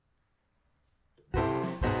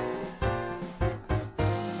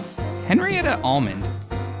Henrietta Almond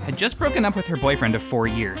had just broken up with her boyfriend of 4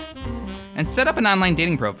 years and set up an online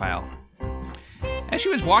dating profile. As she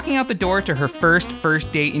was walking out the door to her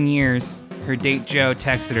first date in years, her date Joe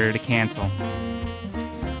texted her to cancel.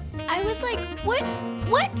 I was like, what?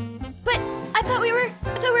 But I thought we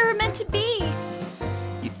were meant to be.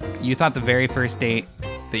 You thought the very first date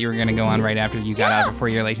that you were going to go on right after you got out of a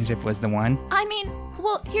 4-year relationship was the one? I mean,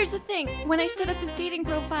 well, here's the thing. When I set up this dating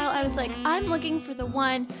profile, I was like, I'm looking for the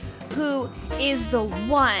one who is the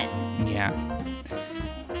one. Yeah.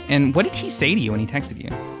 And what did he say to you when he texted you?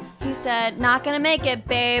 He said, not gonna make it,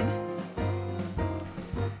 babe.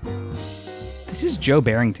 This is Joe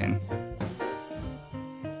Barrington.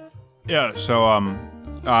 Yeah, so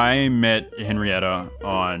I met Henrietta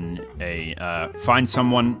on a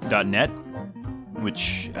findsomeone.net,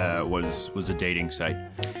 which was a dating site.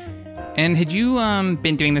 And had you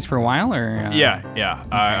been doing this for a while, or? Yeah.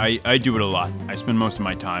 Okay. I do it a lot. I spend most of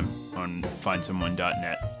my time on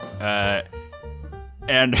findsomeone.net.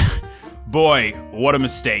 And boy, what a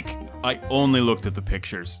mistake. I only looked at the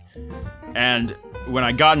pictures. And when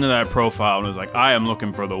I got into that profile and was like, I am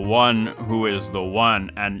looking for the one who is the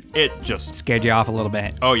one, and it just scared you off a little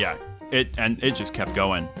bit. Oh yeah. It just kept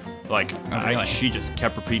going. Like, really? She just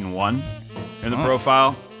kept repeating one in the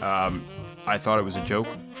profile. I thought it was a joke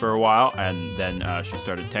for a while, and then she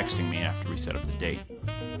started texting me after we set up the date.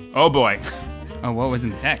 Oh boy. Oh, what was in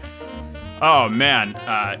the text? Oh man,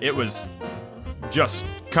 it was just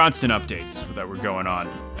constant updates that were going on.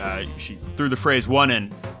 She threw the phrase one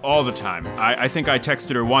in all the time. I think I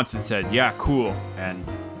texted her once and said, yeah, cool, and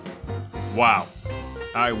wow.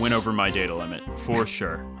 I went over my data limit, for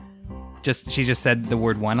sure. She just said the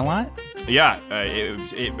word one a lot? Yeah,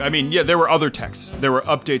 there were other texts. There were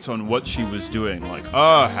updates on what she was doing, like,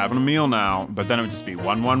 having a meal now, but then it would just be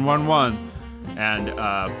 11111, and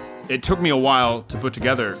it took me a while to put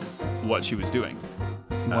together what she was doing.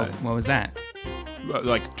 What was that?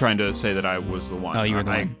 Like, trying to say that I was the one. Oh, you were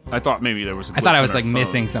the one. I thought maybe there was a glitch I thought I was, on her phone.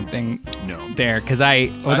 missing something No. there, because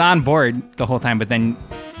I was on board the whole time, but then...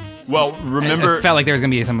 Well, remember... It felt like there was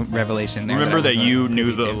going to be some revelation there. Remember that you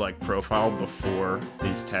knew the profile before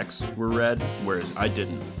these texts were read, whereas I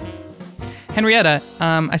didn't. Henrietta,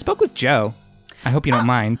 I spoke with Joe. I hope you don't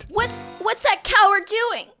mind. What's that coward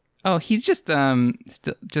doing? Oh, he's just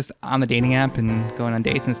just on the dating app and going on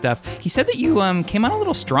dates and stuff. He said that you came on a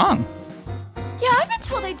little strong. Yeah, I've been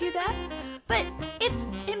told I do that, but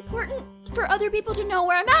it's important for other people to know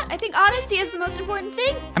where I'm at. I think honesty is the most important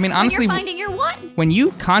thing. I mean, honestly, when you're finding your one. When you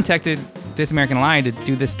contacted This American Lie to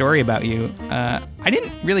do this story about you, I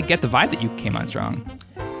didn't really get the vibe that you came on strong.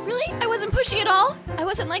 Really? I wasn't pushy at all? I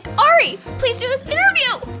wasn't like, Ari, please do this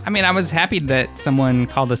interview! I mean, I was happy that someone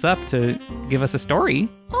called us up to give us a story.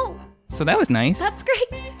 Oh. So that was nice. That's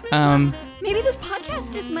great. Maybe this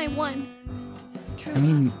podcast is my one. True. I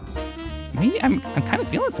mean, maybe I'm kind of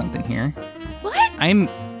feeling something here. What?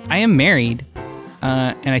 I am married,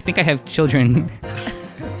 and I think I have children.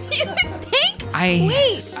 You think?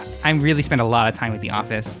 Wait. I really spend a lot of time at the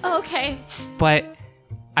office. Oh, okay. But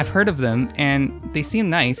I've heard of them, and they seem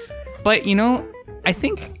nice. But, I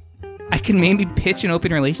think I can maybe pitch an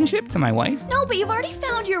open relationship to my wife. No, but you've already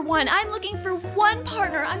found your one. I'm looking for one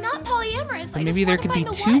partner. I'm not polyamorous. Maybe there could be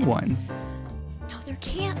two ones. No, there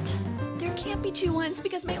can't. There can't be two ones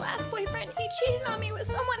because my last boyfriend, he cheated on me with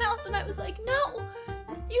someone else, and I was like, no.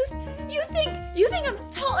 You think I'm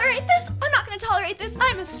tolerate this? I'm not going to tolerate this.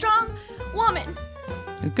 I'm a strong woman.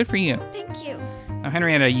 Good for you. Thank you. Now,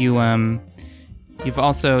 Henrietta, you've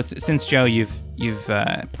also, since Joe, you've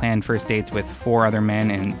planned first dates with 4 other men,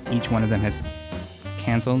 and each one of them has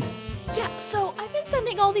canceled. Yeah, so I've been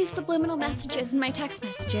sending all these subliminal messages in my text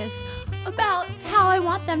messages about how I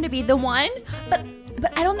want them to be the one, but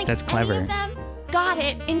I don't think that's clever. Any of them got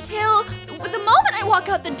it until the moment I walk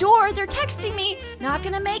out the door, they're texting me, not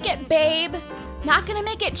gonna make it, babe. Not gonna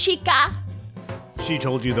make it, chica. She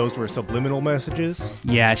told you those were subliminal messages?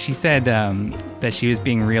 Yeah, she said that she was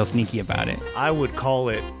being real sneaky about it. I would call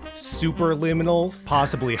it superliminal,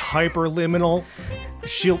 possibly hyperliminal.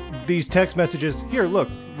 These text messages, here, look,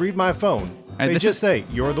 read my phone. They just say,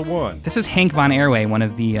 you're the one. This is Hank Von Airway, one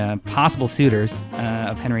of the possible suitors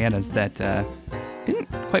of Henrietta's that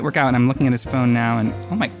didn't quite work out. And I'm looking at his phone now, and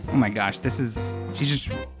oh my gosh, she's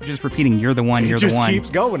just repeating, you're the one, you're the one. It just keeps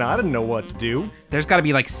going. I didn't know what to do. There's got to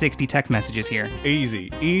be like 60 text messages here.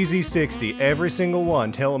 Easy 60. Every single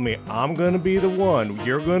one telling me I'm going to be the one.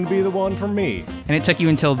 You're going to be the one for me. And it took you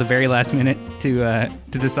until the very last minute to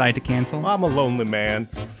decide to cancel? I'm a lonely man.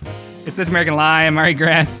 It's This American Lie. I'm Ari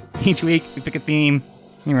Grass. Each week we pick a theme.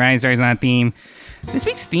 He writes stories on a theme. This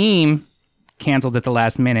week's theme canceled at the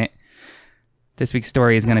last minute. This week's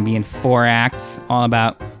story is going to be in 4 acts, all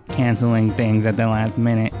about canceling things at the last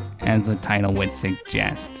minute, as the title would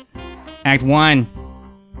suggest. Act 1.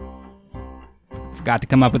 Forgot to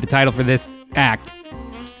come up with the title for this act.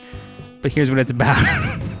 But here's what it's about.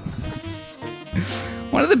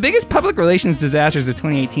 One of the biggest public relations disasters of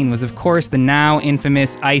 2018 was, of course, the now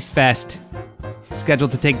infamous Ice Fest, scheduled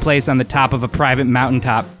to take place on the top of a private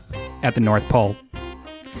mountaintop at the North Pole.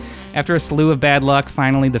 After a slew of bad luck,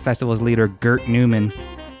 finally the festival's leader, Gert Newman,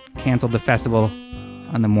 canceled the festival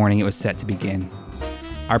on the morning it was set to begin.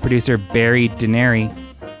 Our producer, Barry Denary,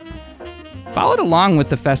 followed along with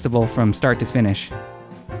the festival from start to finish.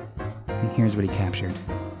 And here's what he captured.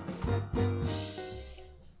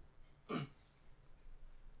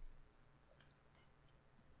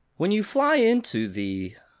 When you fly into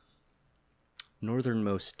the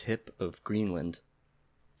northernmost tip of Greenland,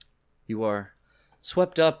 you are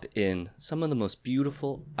swept up in some of the most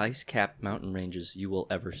beautiful ice-capped mountain ranges you will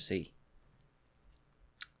ever see.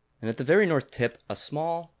 And at the very north tip, a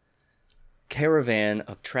small caravan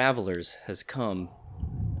of travelers has come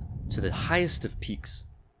to the highest of peaks.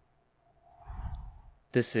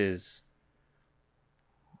 This is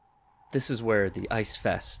where the Ice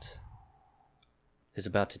Fest is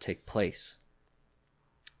about to take place.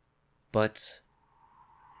 But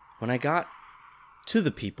when I got to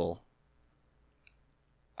the people,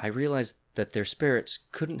 I realized that their spirits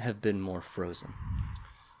couldn't have been more frozen.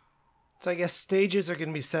 So I guess stages are going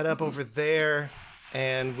to be set up over there,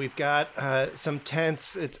 and we've got some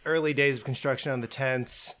tents. It's early days of construction on the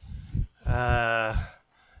tents. I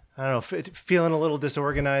don't know, feeling a little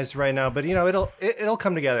disorganized right now, but it'll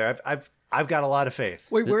come together. I've got a lot of faith.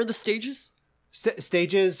 Wait, where are the stages?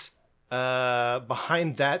 Stages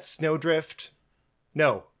behind that snowdrift.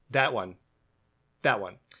 No, that one. That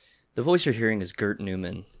one. The voice you're hearing is Gert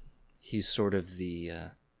Newman. He's sort of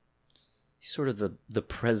the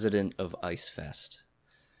president of Ice Fest.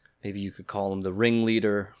 Maybe you could call him the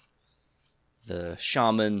ringleader, the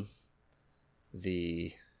shaman,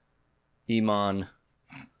 the imam.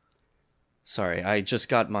 Sorry, I just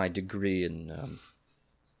got my degree in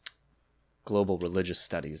global religious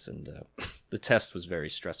studies, and the test was very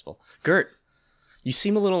stressful. Gert, you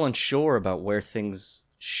seem a little unsure about where things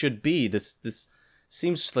should be. This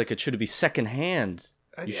seems like it should be secondhand.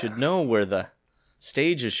 You should know where the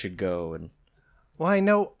stages should go, and well,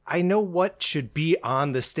 I know what should be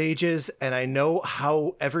on the stages, and I know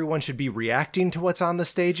how everyone should be reacting to what's on the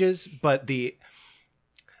stages, but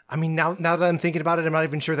now that I'm thinking about it, I'm not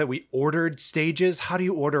even sure that we ordered stages. How do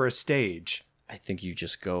you order a stage? I think you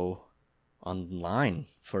just go online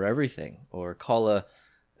for everything, or call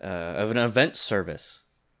an event service.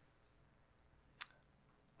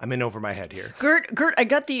 I'm in over my head here. Gert, I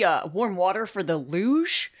got the warm water for the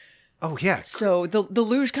luge. Oh, yeah. So the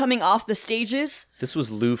luge coming off the stages. This was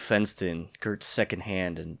Lou Fenston, Gert's second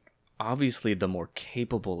hand, and obviously the more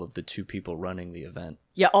capable of the two people running the event.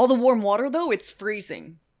 Yeah, all the warm water, though, it's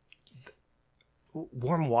freezing.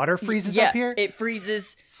 Warm water freezes up here? It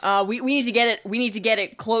freezes. We need to get it. We need to get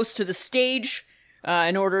it close to the stage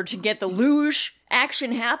in order to get the luge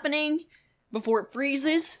action happening before it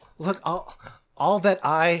freezes. Look, all that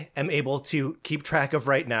I am able to keep track of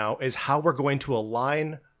right now is how we're going to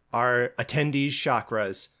align our attendees'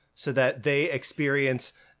 chakras so that they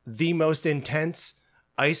experience the most intense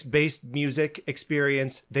ice-based music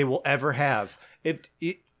experience they will ever have.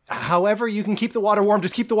 However you can keep the water warm,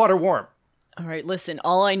 just keep the water warm. All right, listen,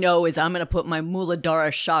 all I know is I'm going to put my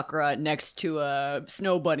Muladhara chakra next to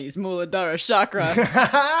Snow Bunny's Muladhara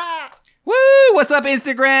chakra. Woo! What's up,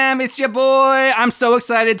 Instagram? It's your boy. I'm so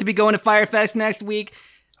excited to be going to Firefest next week.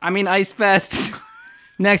 Ice Fest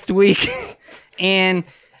next week. And,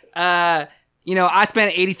 I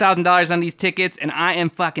spent $80,000 on these tickets, and I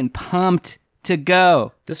am fucking pumped to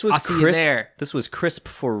go. This was I'll see you there. This was Crisp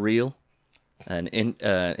for Real, an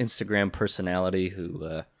Instagram personality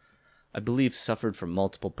who I believe suffered from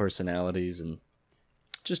multiple personalities and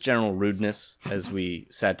just general rudeness as we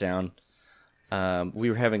sat down. We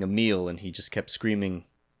were having a meal, and he just kept screaming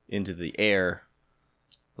into the air.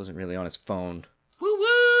 Wasn't really on his phone. Woo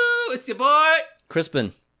woo! It's your boy,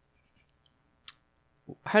 Crispin.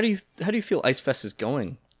 How do you feel Ice Fest is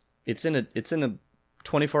going? It's in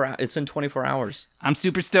 24 hours. I'm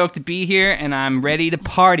super stoked to be here, and I'm ready to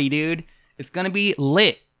party, dude. It's gonna be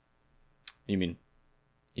lit. You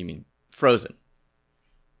mean Frozen?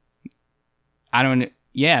 I don't.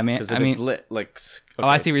 Yeah, man. Because it's lit, like. Okay,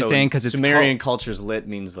 I see what you're saying. Because it's Sumerian culture's lit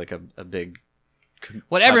means like a big.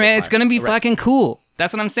 Whatever, man. It's gonna be right. fucking cool.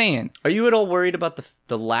 That's what I'm saying. Are you at all worried about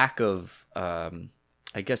the lack of,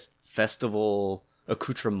 festival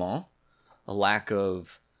accoutrement, a lack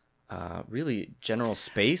of really general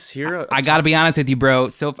space here. I gotta be honest with you, bro.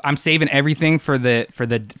 So I'm saving everything for the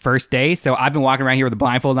first day. So I've been walking around here with a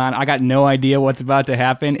blindfold on. I got no idea what's about to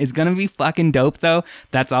happen. It's gonna be fucking dope, though.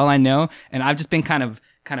 That's all I know. And I've just been kind of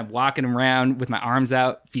walking around with my arms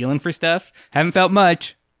out, feeling for stuff. Haven't felt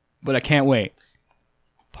much, but I can't wait.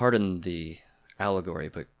 Pardon the allegory,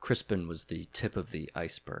 but Crispin was the tip of the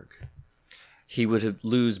iceberg. He would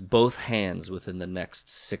lose both hands within the next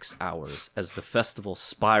 6 hours as the festival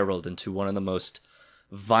spiraled into one of the most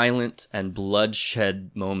violent and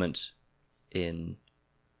bloodshed moment in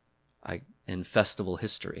festival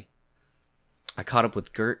history. I caught up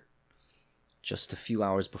with Gert just a few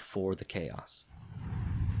hours before the chaos.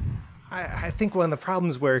 I think one of the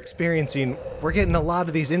problems we're experiencing, we're getting a lot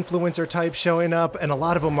of these influencer types showing up, and a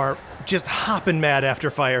lot of them are just hopping mad after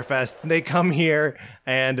Firefest. They come here,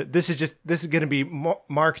 and this is going to be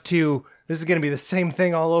Mark II. This is going to be the same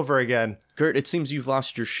thing all over again. Gert, it seems you've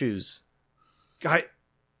lost your shoes. I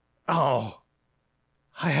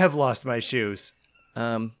have lost my shoes.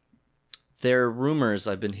 There are rumors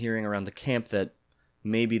I've been hearing around the camp that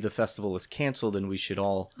maybe the festival is canceled and we should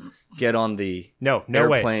all get on the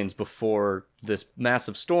airplanes before this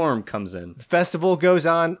massive storm comes in. The festival goes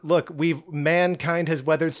on. Look, mankind has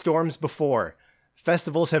weathered storms before.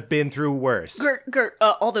 Festivals have been through worse. Gert,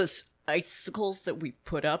 all those icicles that we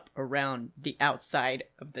put up around the outside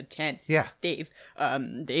of the tent. Yeah. They've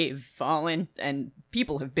fallen and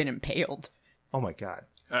people have been impaled. Oh my God.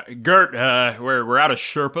 Gert, we're out of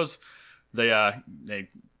Sherpas. They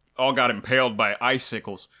all got impaled by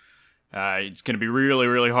icicles. It's going to be really,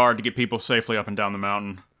 really hard to get people safely up and down the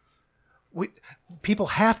mountain. People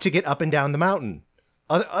have to get up and down the mountain.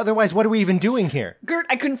 Otherwise, what are we even doing here? Gert,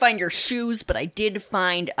 I couldn't find your shoes, but I did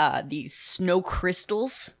find these snow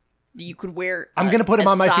crystals that you could wear. I'm going to put them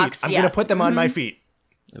on my feet. I'm going to put them on my feet.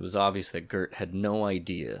 It was obvious that Gert had no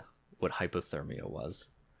idea what hypothermia was,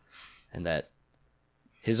 and that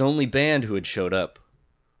his only band who had showed up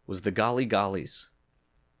was the Golly Gollies,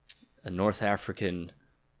 a North African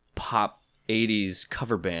pop 80s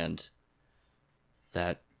cover band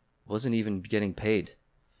that wasn't even getting paid.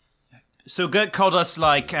 So Gert called us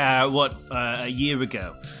a year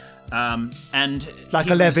ago. And it's like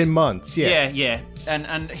 11 months, yeah. Yeah.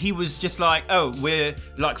 And he was just like, oh, we're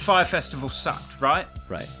like Fire Festival sucked, right?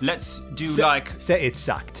 Right. Let's do Say it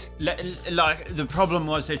sucked. The problem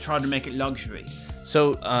was they tried to make it luxury.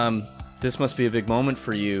 So, this must be a big moment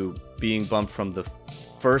for you, being bumped from the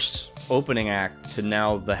first opening act to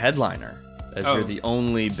now the headliner, as you're the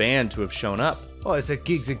only band to have shown up. Oh, it's a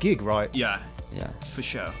gig, right? Yeah, for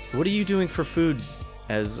sure. What are you doing for food,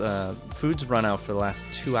 as food's run out for the last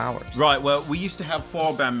 2 hours? Right, well, we used to have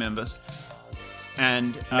 4 band members,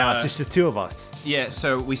 and now it's just the 2 of us. Yeah,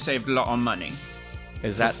 so we saved a lot on money.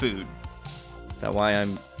 Is that food? Is that why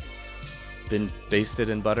I'm been basted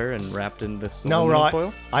in butter and wrapped in this aluminum foil?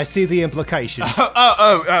 Right. I see the implication.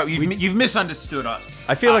 You've misunderstood us.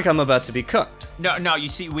 I feel like I'm about to be cooked. No. You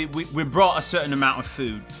see, we brought a certain amount of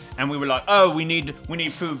food, and we were like, oh, we need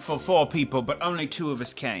food for 4 people, but only 2 of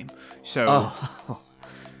us came. So,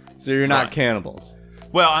 so you're not cannibals.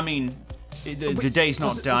 Well, I mean, the day's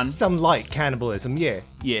not done. Some light cannibalism, yeah.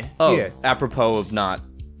 Yeah. Oh, yeah. Apropos of not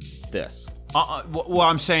this. What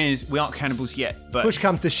I'm saying is, we aren't cannibals yet, but push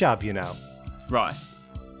comes to shove, you know. Right.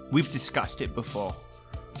 We've discussed it before.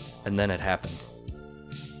 And then it happened.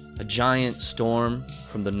 A giant storm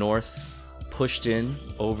from the north pushed in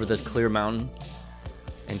over the clear mountain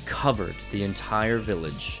and covered the entire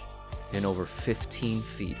village in over 15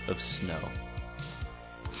 feet of snow.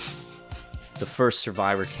 The first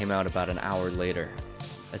survivor came out about an hour later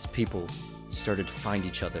as people started to find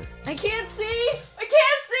each other. I can't see! I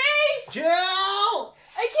can't see! Jill!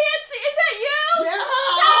 I can't see! Is that you? Jill!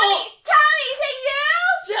 Tommy, is that you?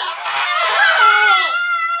 Jill!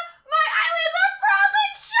 My eyelids are frozen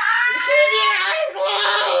shut! Keep your eyes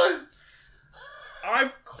closed!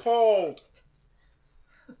 I'm cold.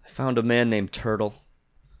 I found a man named Turtle.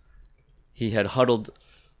 He had huddled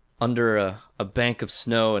under a bank of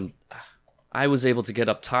snow, and I was able to get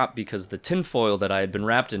up top because the tinfoil that I had been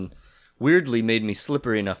wrapped in weirdly made me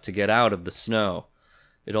slippery enough to get out of the snow.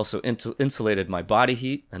 It also insulated my body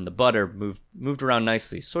heat, and the butter moved around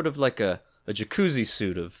nicely, sort of like a jacuzzi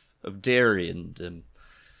suit of dairy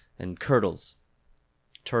and curdles.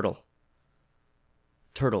 Turtle.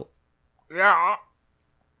 Yeah.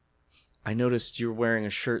 I noticed you're wearing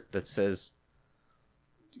a shirt that says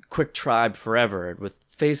Quick Tribe Forever with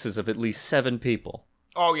faces of at least 7 people.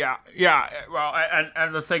 Oh, yeah. Well,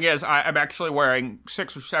 and the thing is, I'm actually wearing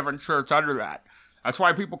 6 or 7 shirts under that. That's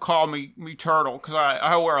why people call me Turtle, because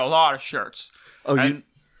I wear a lot of shirts. Oh,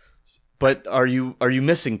 But are you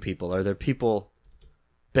missing people? Are there people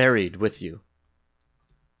buried with you?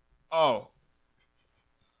 Oh.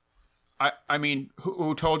 I mean,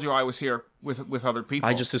 who told you I was here with other people?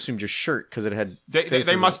 I just assumed your shirt because it had.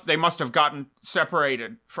 They must have gotten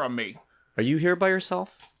separated from me. Are you here by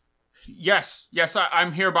yourself? Yes,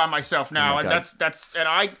 I'm here by myself now, Oh my and God. and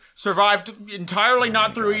I survived entirely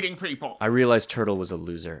not through eating people. I realized Turtle was a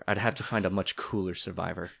loser. I'd have to find a much cooler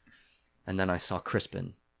survivor. And then I saw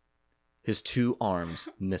Crispin. His 2 arms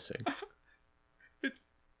missing.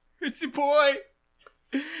 It's your boy.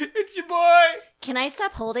 It's your boy. Can I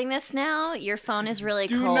stop holding this now? Your phone is really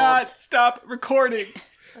Do cold. not stop recording.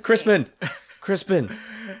 Crispin!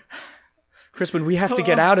 Crispin, we have to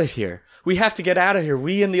get out of here. We have to get out of here.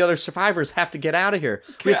 We and the other survivors have to get out of here.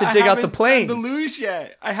 We have to dig out the planes. Done the luge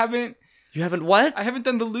yet? I haven't What? I haven't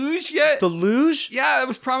done the luge yet. The luge? Yeah, I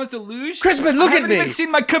was promised a luge. Crispin, look I at haven't me. even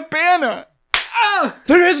seen my cabana. Ah!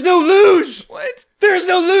 There is no luge! What? There's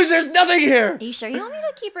no luge! There's nothing here! Are you sure you want me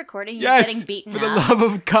to keep recording you Yes. getting beaten For the up? love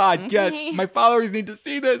of God, Okay. yes. My followers need to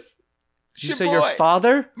see this. Did you Shit say boy. your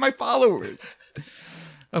father? My followers.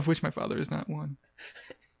 Of which my father is not one.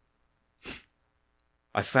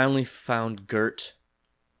 I finally found Gert.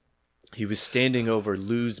 He was standing over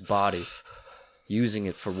Lou's body, using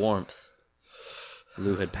it for warmth.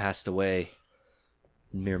 Lou had passed away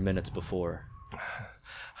mere minutes before.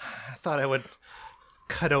 I thought I would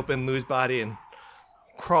cut open Lou's body and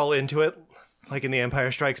crawl into it, like in The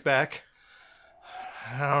Empire Strikes Back.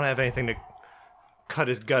 I don't have anything to cut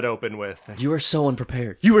his gut open with. You are so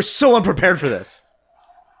unprepared. You were so unprepared for this.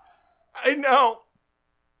 I know.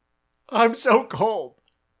 I'm so cold.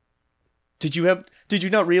 Did you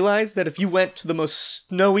not realize that if you went to the most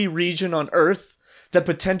snowy region on Earth, that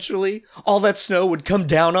potentially all that snow would come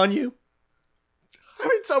down on you? I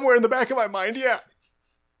mean, somewhere in the back of my mind, yeah.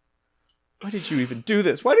 Why did you even do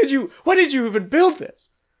this? Why did you even build this?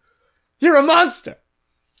 You're a monster.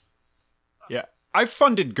 Yeah, I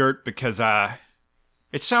funded Gert because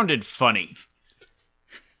it sounded funny.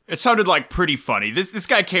 It sounded like pretty funny. This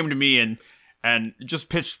guy came to me and just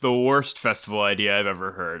pitched the worst festival idea I've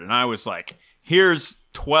ever heard, and I was like, "Here's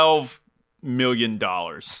 $12 million,"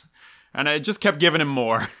 and I just kept giving him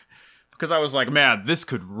more because I was like, "Man, this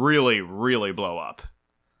could really, really blow up."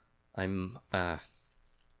 I'm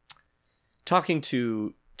talking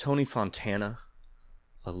to Tony Fontana,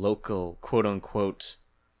 a local quote-unquote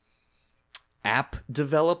app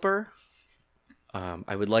developer.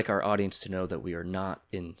 I would like our audience to know that we are not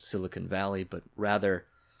in Silicon Valley, but rather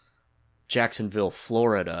Jacksonville,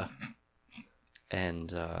 Florida.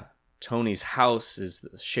 And Tony's house is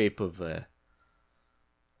the shape of a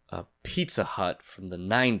Pizza Hut from the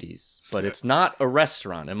 90s, but it's not a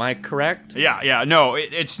restaurant. Am I correct? Yeah, no,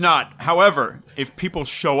 it's not. However, if people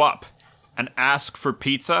show up and ask for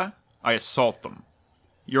pizza, I assault them.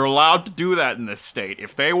 You're allowed to do that in this state.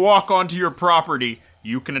 If they walk onto your property,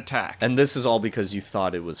 you can attack. And this is all because you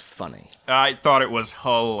thought it was funny. I thought it was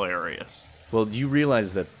hilarious. Well, you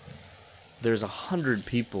realize that there's 100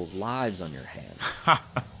 people's lives on your hand.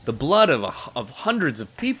 The blood of hundreds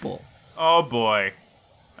of people. Oh boy.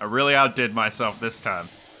 I really outdid myself this time.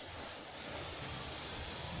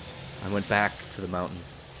 I went back to the mountain.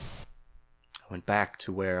 I went back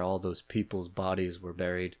to where all those people's bodies were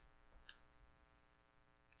buried.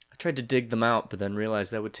 I tried to dig them out, but then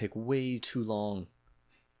realized that would take way too long.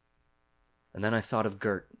 And then I thought of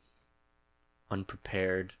Gert.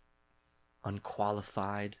 Unprepared,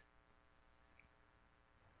 unqualified,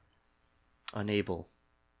 unable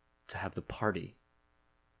to have the party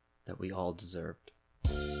that we all deserved.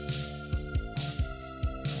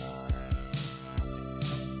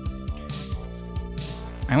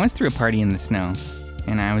 I once threw a party in the snow,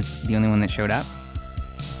 and I was the only one that showed up.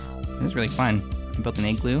 It was really fun. I built an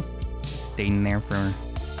igloo, stayed in there for a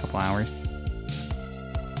couple hours.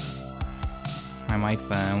 My wife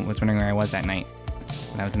was wondering where I was that night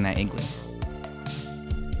when I was in that igloo.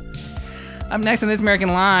 Up next on This American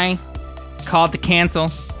Lie, Call to Cancel.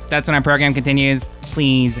 That's when our program continues.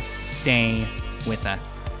 Please stay with us.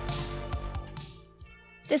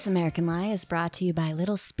 This American Lie is brought to you by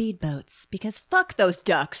Little Speedboats, because fuck those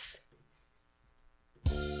ducks.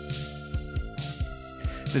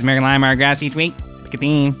 This is American Lie, Mara Grass. Each week, pick a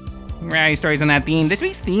theme. Write stories on that theme. This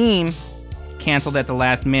week's theme, canceled at the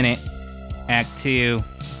last minute. Act 2,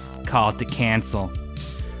 Call to Cancel.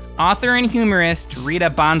 Author and humorist Rita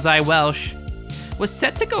Bonsai Welsh was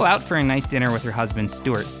set to go out for a nice dinner with her husband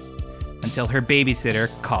Stuart until her babysitter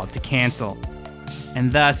called to cancel.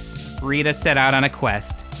 And thus, Rita set out on a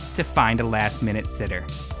quest to find a last-minute sitter.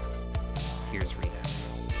 Here's Rita.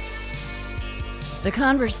 The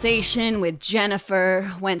conversation with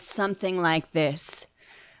Jennifer went something like this.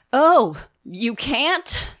 Oh, you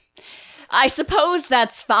can't? I suppose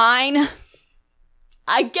that's fine.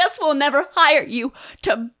 I guess we'll never hire you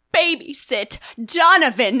to babysit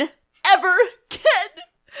Donovan ever again.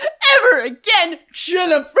 Ever again,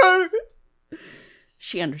 Jennifer!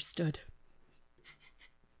 She understood.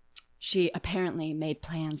 She apparently made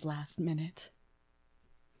plans last minute.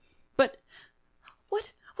 But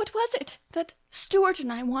what was it that Stuart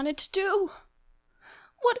and I wanted to do?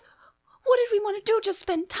 What did we want to do? Just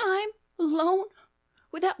spend time alone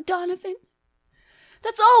without Donovan?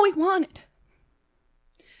 That's all we wanted.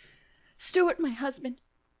 Stuart, my husband,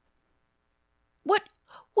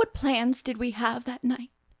 what plans did we have that night?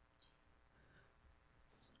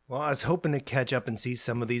 Well, I was hoping to catch up and see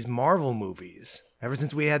some of these Marvel movies. Ever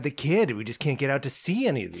since we had the kid, we just can't get out to see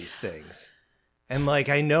any of these things. And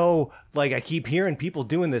I know, I keep hearing people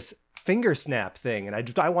doing this finger snap thing, and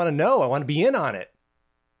I want to know. I want to be in on it.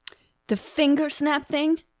 The finger snap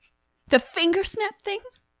thing? The finger snap thing?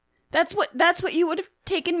 That's what you would have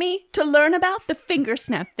taken me to learn about? The finger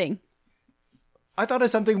snap thing. I thought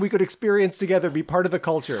it's something we could experience together, be part of the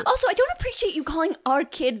culture. Also, I don't appreciate you calling our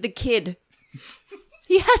kid the kid.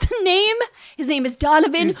 He has a name. His name is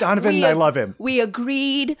Donovan. He's Donovan, and I love him. We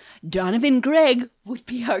agreed Donovan Gregg would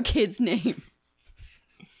be our kid's name.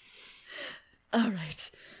 All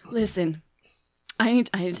right. Listen, I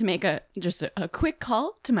need to make a quick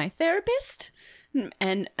call to my therapist,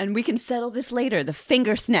 and we can settle this later. The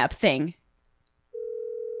finger snap thing.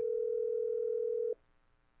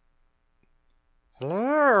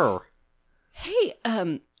 Hello. Hey,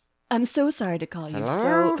 I'm so sorry to call you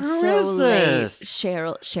Hello? so Who so is late, this?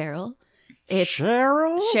 Cheryl. It's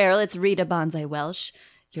Cheryl? Cheryl. It's Rita Bonsai Welsh,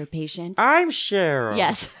 your patient. I'm Cheryl.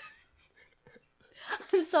 Yes.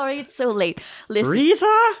 I'm sorry it's so late. Listen,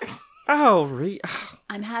 Rita? Oh, Rita.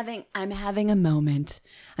 I'm having a moment.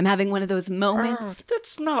 I'm having one of those moments.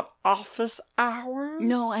 That's not office hours.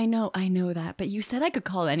 No, I know that. But you said I could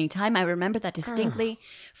call anytime. I remember that distinctly.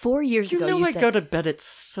 4 years You ago, know you I said. go to bed at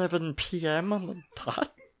 7 p.m. on the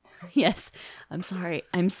dot. Yes. I'm sorry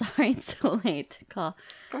it's so late to call.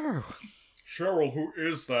 Oh, Cheryl, who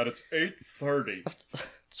is that? It's 8:30.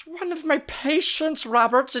 it's one of my patients,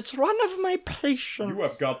 Roberts. It's one of my patients. You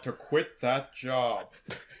have got to quit that job.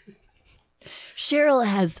 Cheryl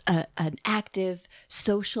has an active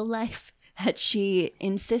social life that she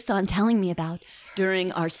insists on telling me about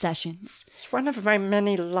during our sessions. It's one of my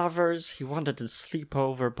many lovers. He wanted to sleep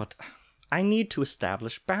over, but I need to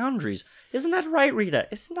establish boundaries. Isn't that right, Rita?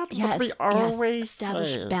 Isn't that what we always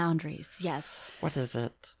establish say? boundaries. Yes. What is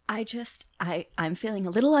it? I'm feeling a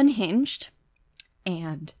little unhinged,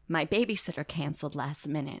 and my babysitter canceled last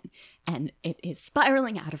minute, and it is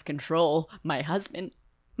spiraling out of control. My husband,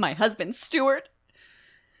 Stuart,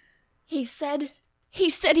 he said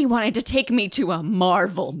he wanted to take me to a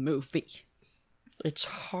Marvel movie. It's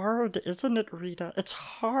hard, isn't it, Rita? It's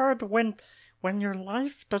hard when your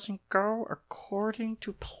life doesn't go according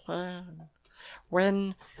to plan.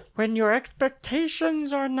 When your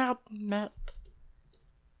expectations are not met.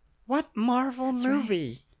 What Marvel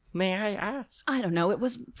movie, may I ask? I don't know. It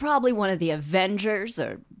was probably one of the Avengers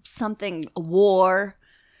or something, a war.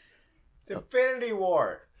 Infinity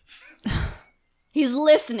War. He's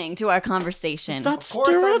listening to our conversation. Is that Of course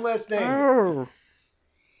Stuart? I'm listening. Oh,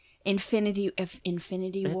 Infinity It's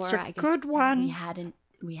War. a I guess good one.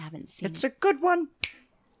 We haven't seen it's it. a good one.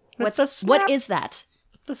 With the snap. What is that?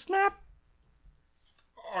 the snap?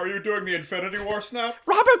 Are you doing the Infinity War snap?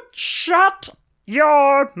 Robert, shut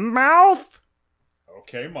your mouth!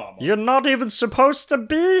 Okay, Mama. You're not even supposed to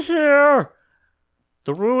be here.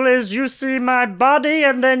 The rule is you see my body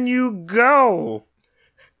and then you go.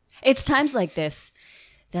 It's times like this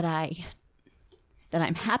that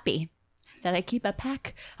I'm happy that I keep a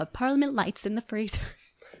pack of Parliament Lights in the freezer.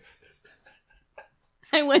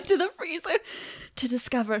 I went to the freezer to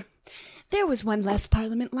discover there was one less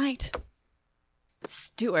Parliament Light.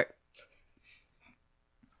 Stuart.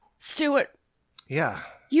 Yeah.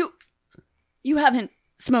 You haven't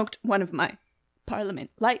smoked one of my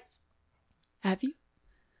Parliament Lights, have you?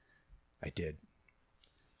 I did.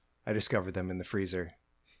 I discovered them in the freezer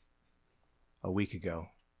a week ago.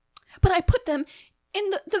 But I put them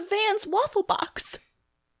in the van's waffle box.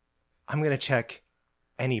 I'm going to check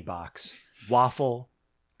any box. Waffle,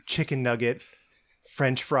 chicken nugget,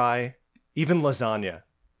 French fry, even lasagna.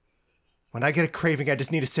 When I get a craving, I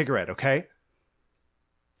just need a cigarette, okay?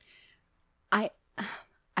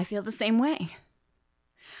 I feel the same way.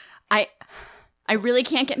 I really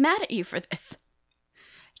can't get mad at you for this.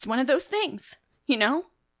 It's one of those things, you know?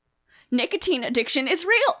 Nicotine addiction is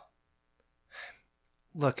real.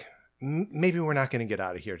 look, maybe we're not going to get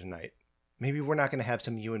out of here tonight. Maybe we're not going to have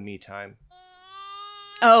some you and me time.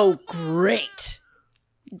 Oh, great.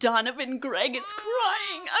 Donovan Gregg is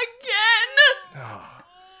crying again. Oh,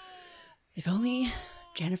 If only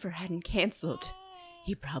Jennifer hadn't canceled,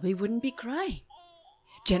 he probably wouldn't be crying.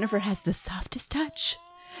 Jennifer has the softest touch.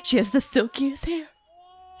 She has the silkiest hair.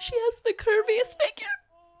 She has the curviest figure.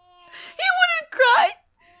 He wouldn't cry.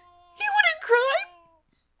 He wouldn't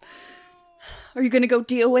cry. Are you going to go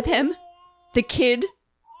deal with him? The kid?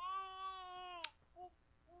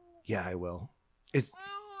 yeah, I will. Is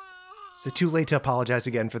it too late to apologize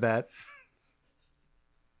again for that?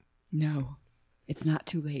 No, it's not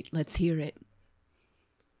too late. Let's hear it.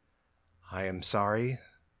 I am sorry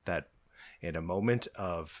that in a moment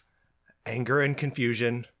of anger and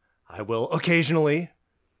confusion, I will occasionally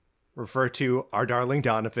refer to our darling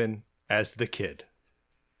Donovan as the kid.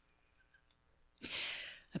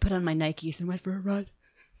 I put on my Nikes and went for a run.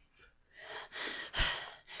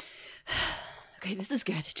 Okay, this is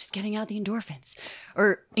good. Just getting out the endorphins.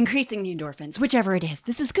 Or increasing the endorphins, whichever it is.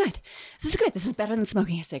 This is good. This is good. This is better than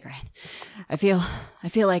smoking a cigarette. I feel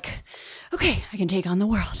like, okay, I can take on the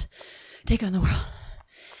world. Take on the world.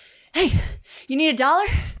 Hey, you need $1?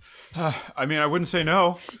 I mean, I wouldn't say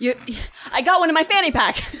no. I got one in my fanny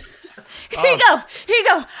pack. Here you go. Here you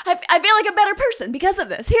go. I feel like a better person because of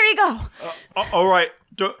this. Here you go. All right,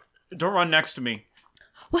 don't run next to me.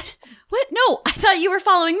 What? No, I thought you were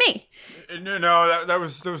following me. No, that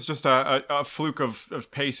was just a fluke of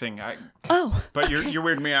pacing. Oh. But you're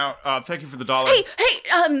weirding me out. Thank you for the $1.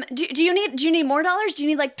 Hey, do you need more dollars? Do you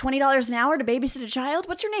need like $20 an hour to babysit a child?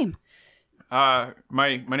 What's your name? My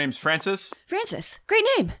name's Francis. Francis. Great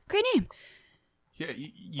name. Yeah,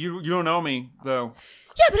 you don't know me though.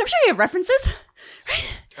 Yeah, but I'm sure you have references,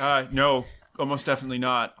 right? No, almost definitely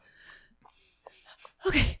not.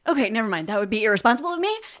 Okay, never mind. That would be irresponsible of me.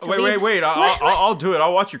 Wait. I'll do it.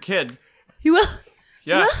 I'll watch your kid. You will?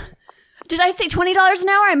 Yeah. You will? Did I say $20 an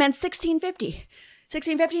hour? I meant $16.50.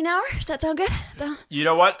 $16.50 an hour? Does that sound good? You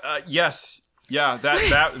know what? Yes. Yeah,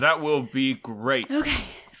 that will be great. Okay.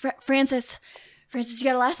 Francis, you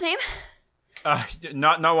got a last name?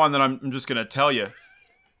 Not one that I'm just gonna tell you.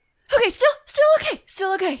 Okay,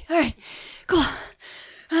 still okay. All right, cool.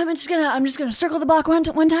 I'm just gonna circle the block one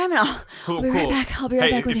time, and I'll be right back. I'll be right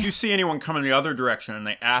back with you. If you see anyone coming the other direction and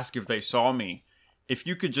they ask if they saw me, if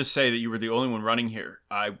you could just say that you were the only one running here,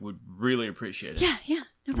 I would really appreciate it. Yeah,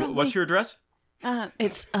 no problem. What's your address?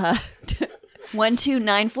 It's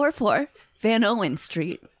 12944 Van Owen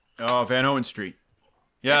Street. Oh, Van Owen Street.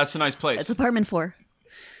 Yeah, that's a nice place. It's apartment 4.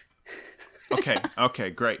 Okay,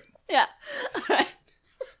 great. Yeah. All right.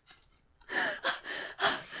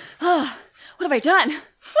 What have I done?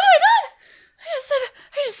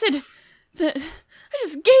 I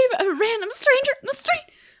just gave a random stranger in the street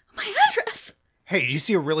my address. Hey, do you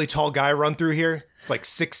see a really tall guy run through here? It's like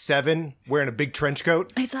 6'7", wearing a big trench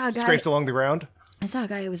coat. I saw a guy. Scrapes along the ground. I saw a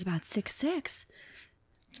guy who was about 6'6".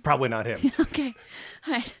 It's probably not him. Okay.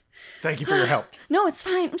 All right. Thank you for your help. No, it's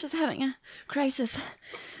fine. I'm just having a crisis.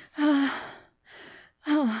 Hey,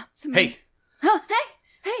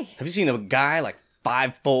 Hey. have you seen a guy like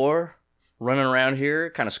 5'4" running around here,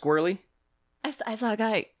 kind of squirrely? I saw a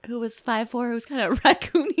guy who was 5'4", who was kind of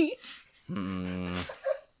raccoony.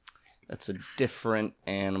 That's a different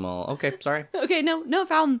animal. Okay, sorry. Okay, no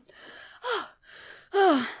problem.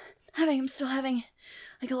 I'm still having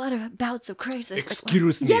like a lot of bouts of crisis.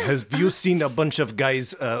 Excuse me, Yes. have you seen a bunch of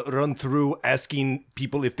guys run through asking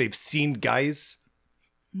people if they've seen guys?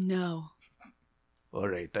 No. All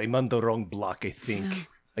right, I'm on the wrong block, I think. No.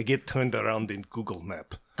 I get turned around in Google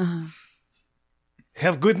Map.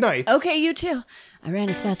 Have good night. Okay, you too. I ran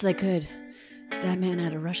as fast as I could, because that man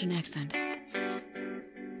had a Russian accent.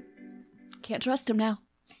 Can't trust him now.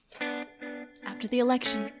 After the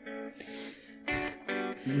election.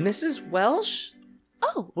 Mrs. Welsh?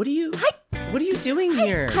 Oh, What are you doing hi,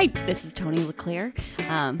 here? Hi, this is Tony LeClaire,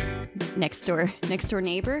 next door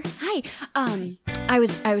neighbor. Hi, I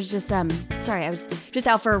was just sorry, I was just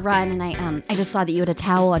out for a run, and I just saw that you had a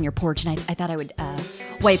towel on your porch, and I thought I would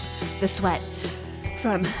wipe the sweat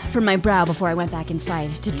from my brow before I went back inside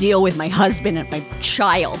to deal with my husband and my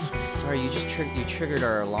child. Sorry, you triggered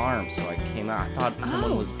our alarm, so I came out. I thought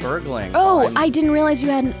someone was burgling. Oh, I didn't realize you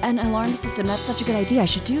had an alarm system. That's such a good idea. I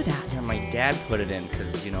should do that. Yeah, my dad put it in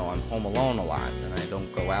because, I'm home alone a lot and I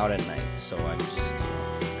don't go out at night. So I just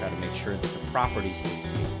got to make sure that the property stays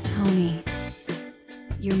safe. Tony,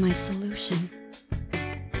 you're my solution.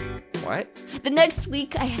 What? The next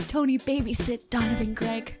week, I had Tony babysit Donovan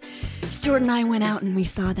Gregg. Stuart and I went out and we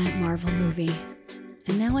saw that Marvel movie.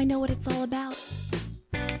 And now I know what it's all about.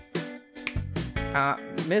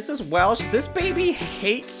 Mrs. Welsh, this baby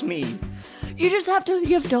hates me. You have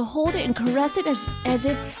to hold it and caress it as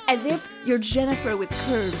if you're Jennifer with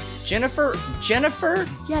curves. Jennifer?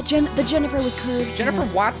 Yeah, the Jennifer with curves. Jennifer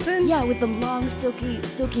Watson? Yeah, with the long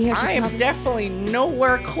silky hair. I am definitely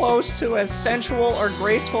nowhere close to as sensual or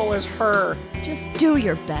graceful as her. Just do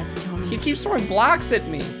your best, Tony. He keeps throwing blocks at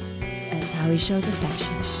me. That's how he shows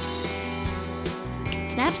affection.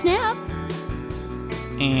 Snap, snap.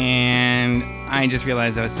 And I just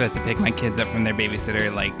realized I was supposed to pick my kids up from their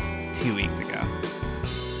babysitter like 2 weeks ago.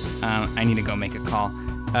 I need to go make a call.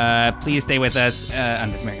 Please stay with us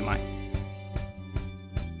on This American Lie.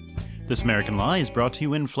 This American Lie is brought to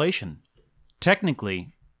you inflation.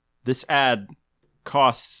 Technically, this ad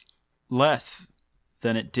costs less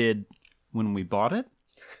than it did when we bought it.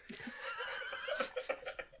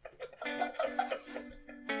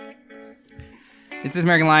 It's This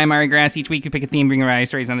American Lie. I'm Ari Grass. Each week we pick a theme, bring variety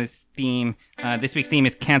stories on this theme. This week's theme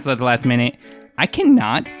is canceled at the last minute. I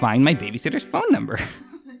cannot find my babysitter's phone number.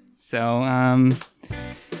 So,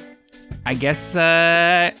 I guess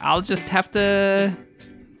I'll just have to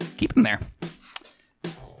keep him there.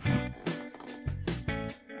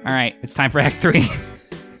 All right, it's time for Act 3.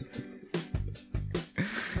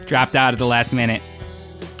 Dropped out at the last minute.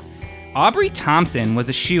 Aubrey Thompson was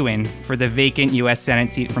a shoo-in for the vacant U.S.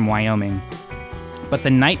 Senate seat from Wyoming. But the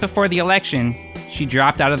night before the election, she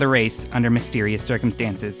dropped out of the race under mysterious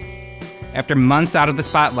circumstances. After months out of the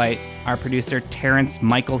spotlight, our producer Terrence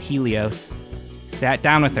Michael Helios sat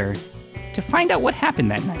down with her to find out what happened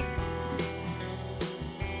that night.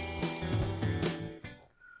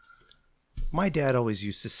 My dad always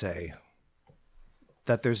used to say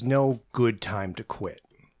that there's no good time to quit.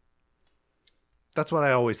 That's what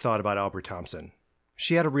I always thought about Aubrey Thompson.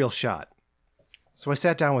 She had a real shot. So I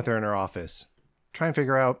sat down with her in her office, try and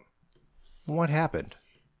figure out what happened.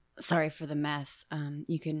 Sorry for the mess.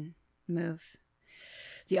 You can move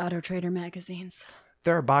the Auto Trader magazines.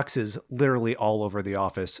 There are boxes literally all over the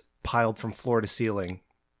office, piled from floor to ceiling.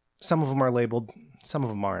 Some of them are labeled, some of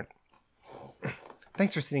them aren't.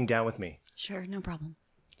 Thanks for sitting down with me. Sure, no problem.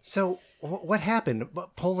 So, what happened?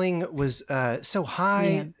 Polling was so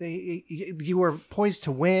high. Yeah. You were poised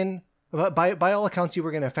to win. By all accounts, you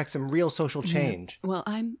were going to affect some real social change. Yeah. Well,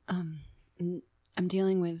 I'm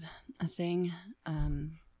dealing with a thing.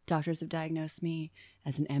 Doctors have diagnosed me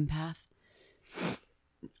as an empath.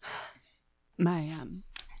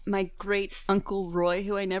 My great uncle Roy,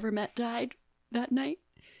 who I never met, died that night.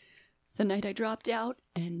 The night I dropped out,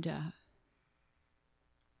 and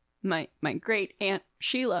my great aunt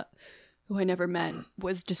Sheila, who I never met,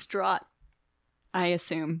 was distraught, I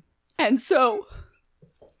assume. And so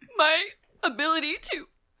my ability to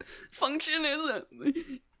function as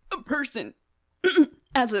a person,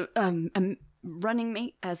 as a running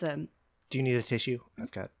mate, as a... Do you need a tissue?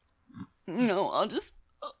 I've got... No, I'll just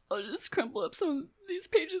crumple up some of these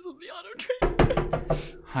pages of the Auto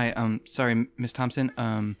Trader. Hi, sorry, Miss Thompson.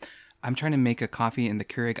 I'm trying to make a coffee in the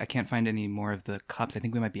Keurig. I can't find any more of the cups. I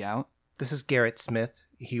think we might be out. This is Garrett Smith.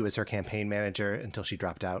 He was her campaign manager until she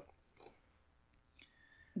dropped out.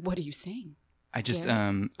 What are you saying? I just,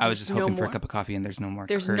 I was just hoping for a cup of coffee, and there's no more.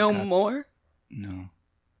 There's no cups. More? No.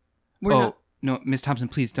 No, Miss Thompson,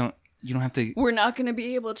 please don't. You don't have to. We're not going to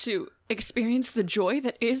be able to experience the joy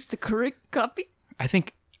that is the Keurig coffee? I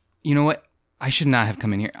think, you know what? I should not have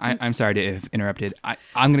come in here. I'm sorry to have interrupted. I'm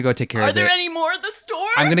going to go take care of it. Are there any more at the store?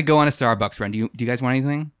 I'm going to go on a Starbucks run. Do you guys want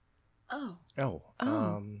anything?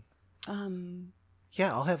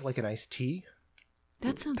 Yeah, I'll have like an iced tea.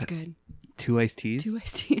 That sounds good. 2 iced teas? 2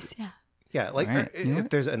 iced teas, yeah. Yeah, like Right. if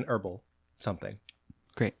there's an herbal something.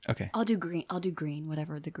 Great. Okay. I'll do green,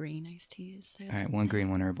 whatever the green iced tea is. All right. 1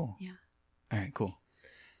 green, 1 herbal. Yeah. All right. Cool.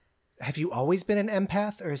 Have you always been an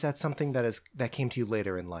empath, or is that something that came to you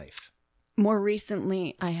later in life? More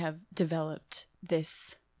recently, I have developed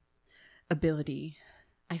this ability.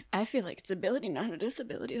 I feel like it's ability, not a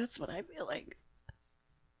disability. That's what I feel like.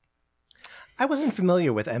 I wasn't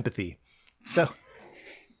familiar with empathy, so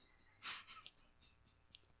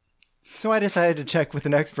I decided to check with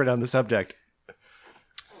an expert on the subject.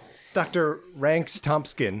 Dr. Ranks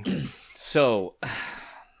Thompson. So,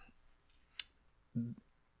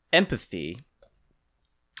 empathy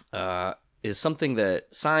is something that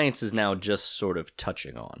science is now just sort of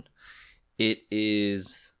touching on. It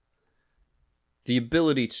is the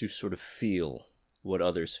ability to sort of feel what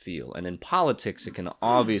others feel. And in politics, it can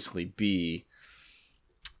obviously be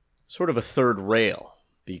sort of a third rail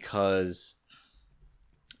because,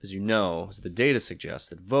 as you know, as the data suggests,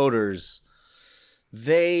 that voters,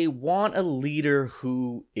 they want a leader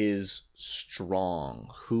who is strong,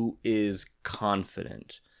 who is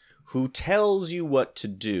confident, who tells you what to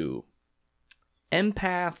do.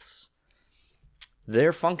 Empaths,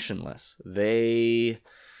 they're functionless. They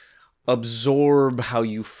absorb how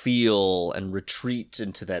you feel and retreat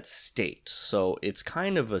into that state. So it's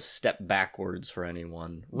kind of a step backwards for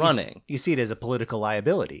anyone running. You see it as a political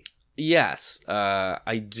liability. Yes,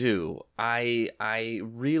 I do. I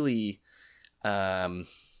really, I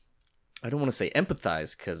don't want to say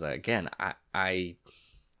empathize because again, I'm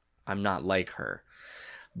not like her.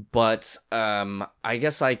 But I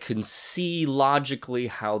guess I can see logically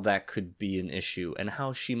how that could be an issue and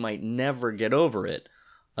how she might never get over it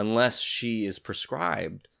unless she is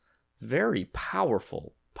prescribed very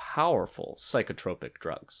powerful psychotropic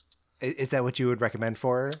drugs. Is that what you would recommend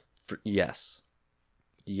for her? Yes.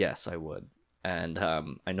 Yes, I would. And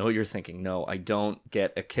I know you're thinking, no, I don't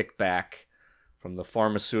get a kickback from the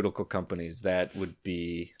pharmaceutical companies. That would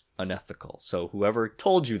be unethical. So whoever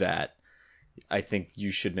told you that, I think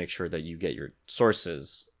you should make sure that you get your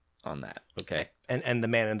sources on that, okay? And the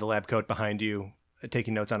man in the lab coat behind you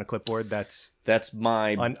taking notes on a clipboard, that's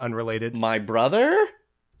my unrelated? My brother?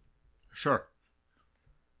 Sure.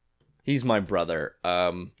 He's my brother.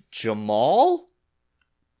 Jamal?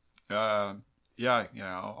 Yeah,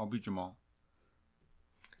 I'll be Jamal.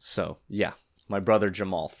 So, yeah, my brother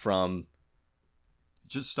Jamal from...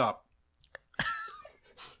 Just stop.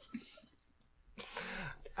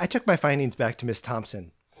 I took my findings back to Miss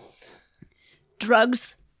Thompson.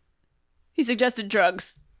 Drugs. He suggested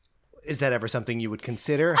drugs. Is that ever something you would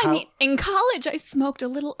consider? I mean, in college, I smoked a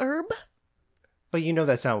little herb. But you know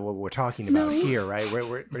that's not what we're talking about here, right?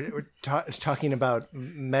 We're talking about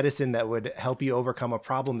medicine that would help you overcome a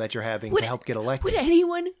problem that you're having to help get elected. Would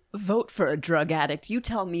anyone vote for a drug addict? You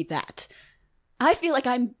tell me that. I feel like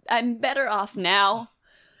I'm better off now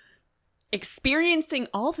experiencing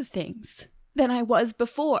all the things than I was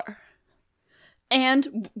before.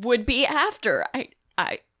 And would be after.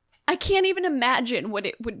 I can't even imagine what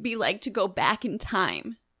it would be like to go back in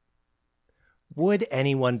time. Would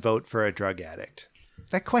anyone vote for a drug addict?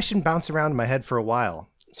 That question bounced around in my head for a while.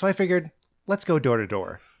 So I figured, let's go door to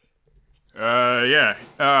door. Yeah.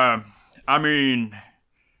 I mean,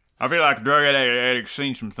 I feel like a drug addict's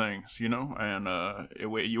seen some things, you know, and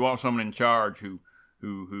you want someone in charge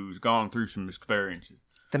who's gone through some experiences.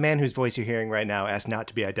 The man whose voice you're hearing right now asked not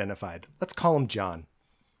to be identified. Let's call him John.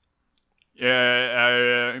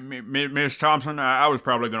 Yeah, Miss Thompson, I was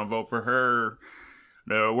probably going to vote for her.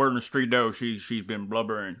 The word in the street, though, she's been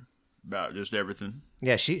blubbering about just everything.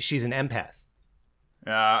 Yeah, she's an empath.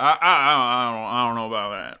 Yeah, I don't know about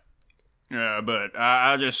that. Yeah, but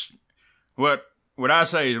I just what I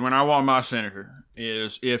say is when I want my senator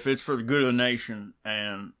is if it's for the good of the nation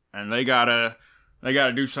and they gotta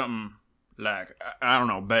do something like I don't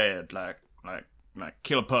know bad like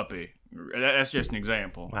kill a puppy. That's just an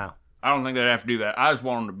example. Wow. I don't think they'd have to do that. I just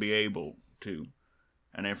want them to be able to.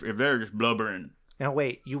 And if they're just blubbering. Now,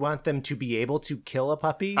 wait, you want them to be able to kill a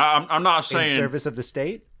puppy? I'm not saying. In service of the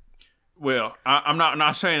state? Well, I'm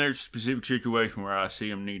not saying there's a specific situation where I see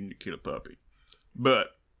them needing to kill a puppy. But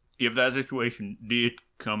if that situation did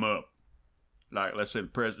come up, like let's say the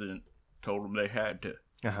president told them they had to,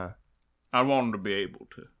 I want them to be able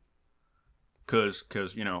to.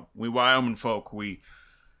 Because you know, we Wyoming folk,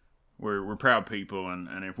 we're proud people,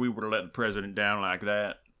 and if we were to let the president down like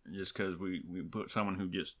that, just because we put someone who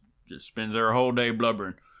just spends their whole day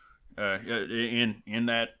blubbering in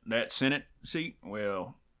that Senate seat,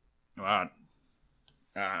 well,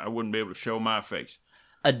 I wouldn't be able to show my face.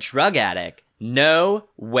 A drug addict? No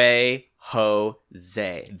way,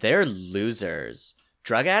 Jose. They're losers.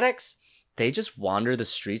 Drug addicts? They just wander the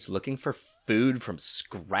streets looking for food from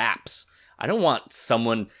scraps. I don't want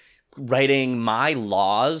someone writing my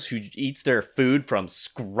laws who eats their food from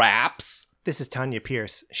scraps. This is Tanya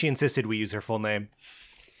Pierce. She insisted we use her full name.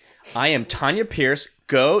 I am Tanya Pierce,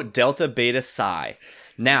 go Delta Beta Psi.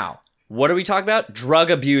 Now, what are we talking about?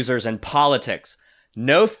 Drug abusers and politics.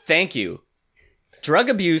 No thank you. Drug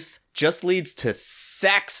abuse just leads to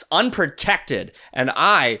sex unprotected, and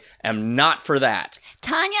I am not for that.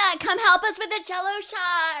 Tanya, come help us with the Jello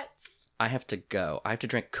shots. I have to go. I have to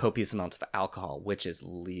drink copious amounts of alcohol, which is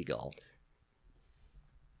legal.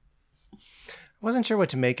 I wasn't sure what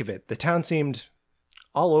to make of it. The town seemed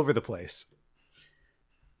all over the place.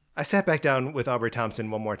 I sat back down with Aubrey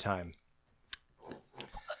Thompson one more time.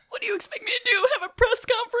 What do you expect me to do? Have a press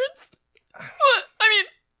conference? What? I mean,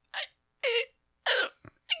 I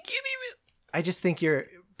can't even. I just think your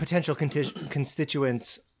potential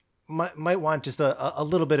constituents might want just a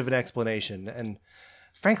little bit of an explanation. And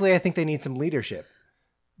frankly, I think they need some leadership.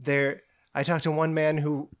 I talked to one man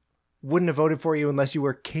who wouldn't have voted for you unless you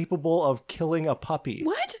were capable of killing a puppy.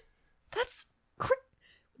 What?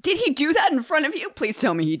 Did he do that in front of you? Please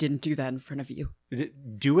tell me he didn't do that in front of you.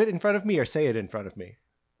 Do it in front of me or say it in front of me?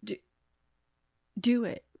 Do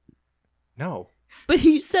it. No. But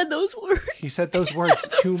he said those words. He said those words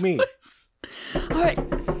to me. All right.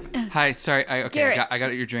 Hi, sorry. Garrett, I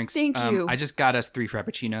got your drinks. thank you. I just got us 3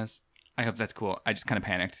 frappuccinos. I hope that's cool. I just kind of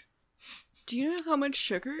panicked. Do you know how much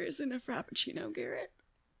sugar is in a frappuccino, Garrett?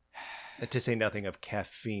 To say nothing of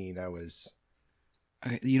caffeine, I was...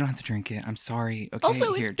 Okay, you don't have to drink it. I'm sorry. Okay,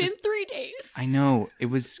 Also, here, it's been 3 days. I know. It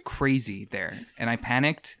was crazy there. And I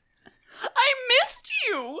panicked. I missed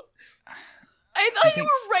you. I thought you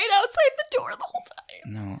were right outside the door the whole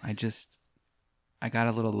time. No, I got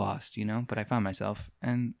a little lost, but I found myself.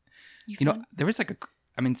 And, You there was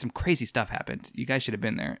some crazy stuff happened. You guys should have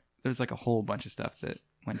been there. There was a whole bunch of stuff that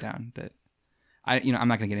went down that I'm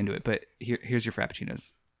not going to get into it, but here's your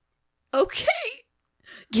frappuccinos. Okay.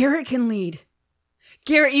 Garrett can lead.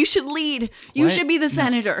 Garrett, you should lead. You What? should be the No.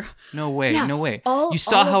 senator. No way, Yeah, no way. all- You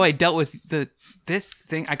saw all how of- I dealt with this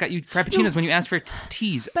thing. I got you frappuccinos when you asked for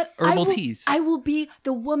teas, But herbal teas. I will be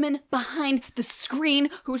the woman behind the screen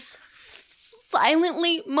who's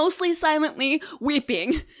mostly silently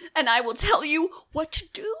weeping, and I will tell you what to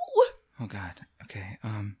do. Oh God. Okay.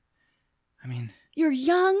 You're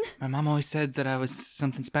young. My mom always said that I was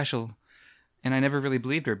something special, and I never really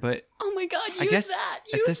believed her. But Oh my God, I use guess that.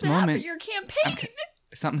 at Use this that moment, for your campaign.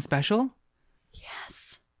 something special.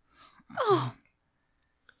 Yes. Oh,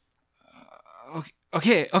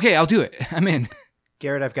 Okay. I'll do it. I'm in.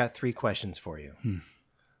 Garrett, I've got 3 questions for you.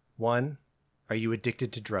 1, are you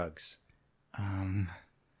addicted to drugs?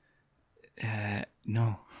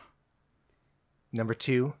 No. Number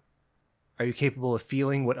 2, are you capable of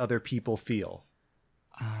feeling what other people feel?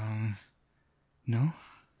 No.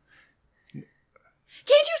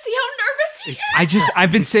 can't you see how nervous he is?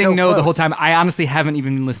 I've been saying so no the whole close. time. I honestly haven't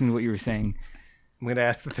even been listening to what you were saying. I'm going to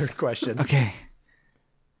ask the 3rd question. Okay.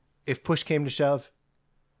 If push came to shove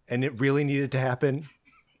and it really needed to happen,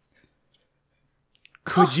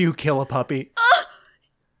 could you kill a puppy?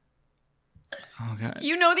 Oh God.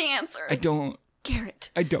 You know the answer. I don't. Garrett.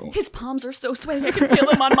 I don't. His palms are so sweaty. I can feel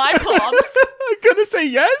them on my palms. I'm gonna say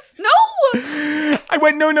yes. No! I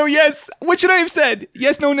went no, yes. What should I have said?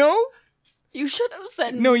 Yes, no. You should have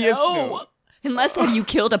said No, yes, no. Unless have you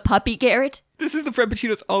killed a puppy, Garrett? This is the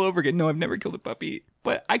Frappuccinos all over again. No, I've never killed a puppy,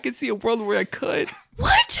 but I could see a world where I could.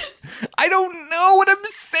 What? I don't know what I'm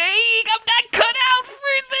saying. I'm not cut out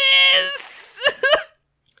for this.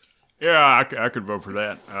 Yeah, I could vote for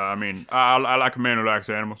that. I like a man who likes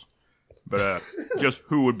animals. But just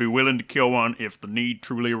who would be willing to kill one if the need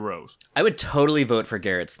truly arose? I would totally vote for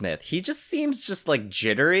Garrett Smith. He just seems just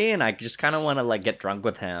jittery, and I just kind of want to get drunk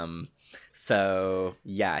with him. So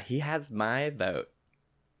yeah, he has my vote.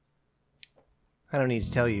 I don't need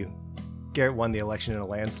to tell you. Garrett won the election in a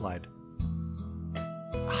landslide.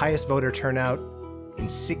 Highest voter turnout in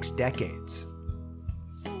 6 decades.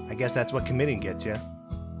 I guess that's what committing gets you.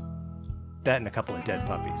 That and a couple of dead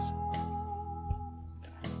puppies.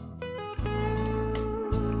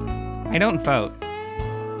 I don't vote,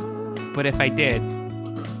 but if I did,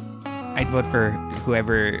 I'd vote for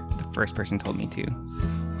whoever the first person told me to.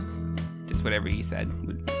 Just whatever you said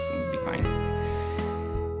would be fine.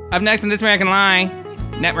 Up next on This American Lie,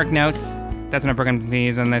 network notes. That's when I broke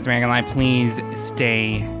please on This American Lie. Please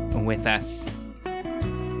stay with us.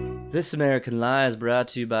 This American Lie is brought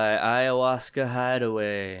to you by Ayahuasca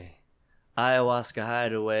Hideaway. Ayahuasca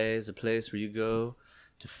Hideaway is a place where you go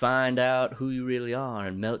to find out who you really are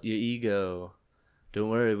and melt your ego. Don't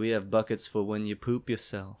worry, we have buckets for when you poop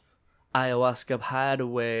yourself. Ayahuasca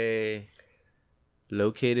Hideaway,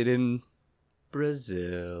 located in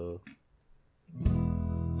Brazil.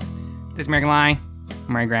 This American Lie,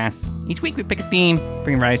 I'm Ryan Grass. Each week we pick a theme,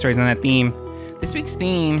 bring variety stories on that theme. This week's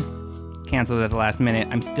theme, canceled at the last minute.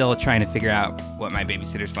 I'm still trying to figure out what my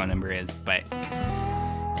babysitter's phone number is, but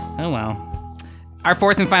oh well. Our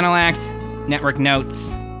 4th and final act, network notes.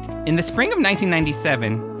 In the spring of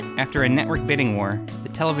 1997, after a network bidding war, the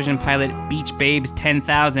television pilot Beach Babes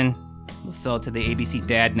 10,000 was sold to the ABC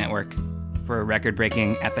Dad Network for a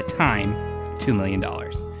record-breaking, at the time, $2 million.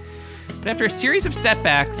 But after a series of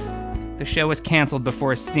setbacks, the show was canceled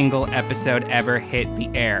before a single episode ever hit the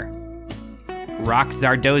air. Rock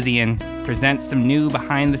Zardozian presents some new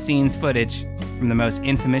behind-the-scenes footage from the most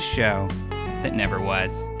infamous show that never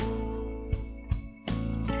was.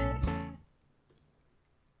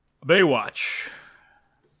 Baywatch.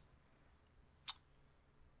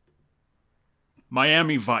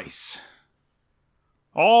 Miami Vice.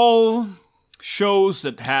 All shows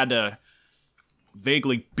that had a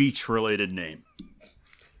vaguely beach-related name.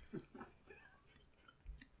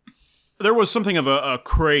 there was something of a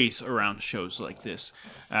craze around shows like this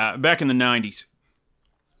back in the 90s.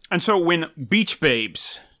 And so when Beach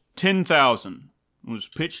Babes 10,000 was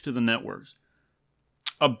pitched to the networks,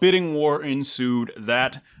 a bidding war ensued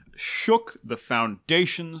that shook the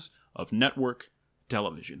foundations of network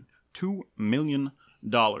television. $2 million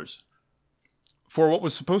for what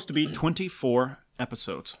was supposed to be 24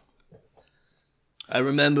 episodes. I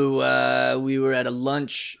remember we were at a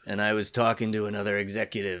lunch, and I was talking to another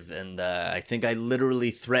executive, and I think I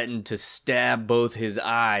literally threatened to stab both his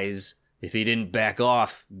eyes if he didn't back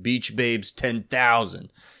off Beach Babes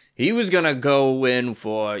 10,000. He was going to go in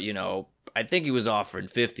for, I think he was offering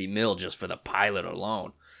 $50 million just for the pilot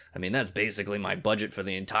alone. I mean, that's basically my budget for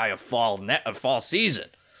the entire fall season.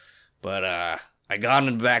 But I got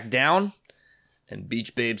him back down, and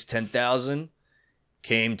Beach Babes 10,000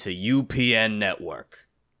 came to UPN Network.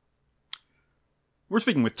 We're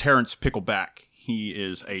speaking with Terrence Pickleback. He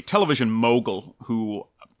is a television mogul who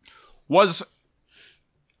was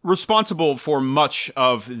responsible for much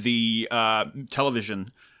of the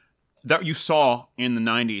television that you saw in the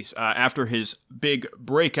 90s after his big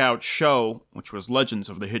breakout show, which was Legends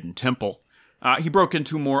of the Hidden Temple. He broke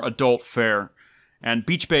into more adult fare, and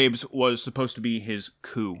Beach Babes was supposed to be his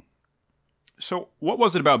coup. So what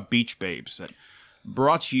was it about Beach Babes that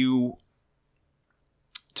brought you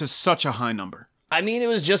to such a high number? I mean, it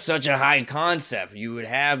was just such a high concept. You would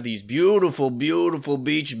have these beautiful, beautiful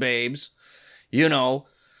beach babes,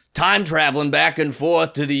 time traveling back and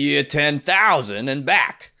forth to the year 10,000 and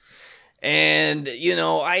back. And,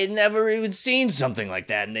 I had never even seen something like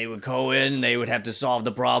that. And they would go in and they would have to solve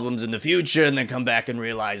the problems in the future and then come back and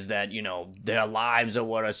realize that, their lives are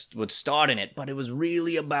what would start in it. But it was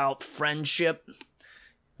really about friendship.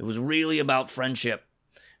 It was really about friendship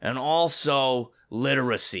and also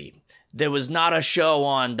literacy. There was not a show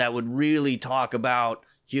on that would really talk about,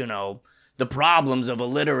 the problems of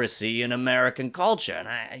illiteracy in American culture.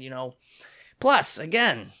 And plus,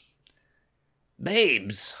 again,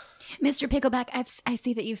 babes. Mr. Pickleback, I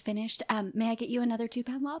see that you've finished. May I get you another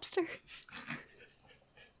 2-pound lobster?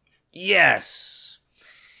 Yes.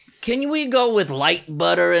 Can we go with light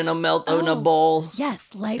butter in a bowl? Yes,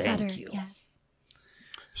 light Thank butter. you. Yes.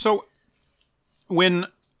 So, when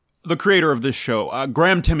the creator of this show,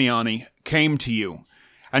 Graham Timiani, came to you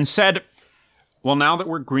and said, well, now that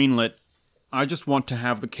we're greenlit, I just want to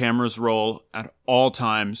have the cameras roll at all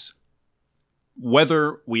times,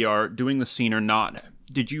 whether we are doing the scene or not.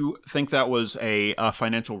 Did you think that was a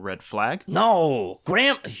financial red flag? No.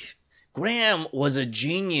 Graham was a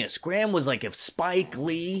genius. Graham was like if Spike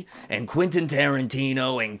Lee and Quentin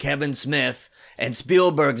Tarantino and Kevin Smith and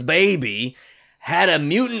Spielberg's baby had a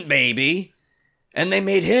mutant baby, and they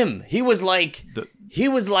made him. He was like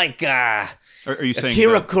are you saying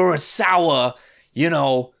Akira Kurosawa,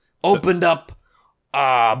 opened up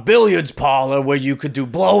a billiards parlor where you could do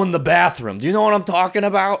blow in the bathroom. Do you know what I'm talking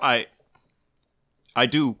about? I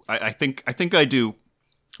do. I think I do.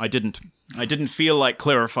 I didn't feel like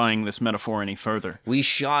clarifying this metaphor any further. We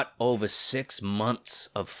shot over 6 months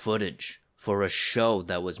of footage for a show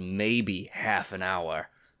that was maybe half an hour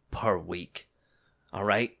per week. All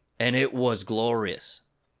right? And it was glorious.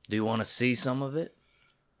 Do you want to see some of it?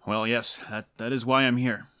 Well, yes, that is why I'm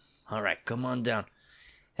here. All right, come on down.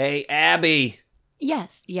 Hey, Abby.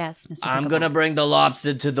 Yes, Mr. I'm Pickleback. going to bring the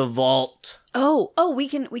lobster to the vault. Oh, we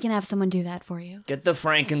can have someone do that for you. Get the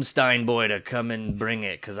Frankenstein boy to come and bring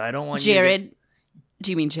it, because I don't want you Jared.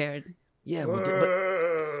 Do you mean Jared? Yeah, but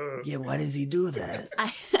why does he do that?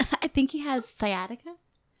 I think he has sciatica.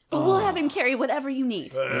 But we'll have him carry whatever you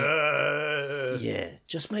need. Yeah,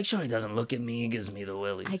 just make sure he doesn't look at me and gives me the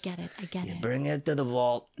willies. I get it. Bring it to the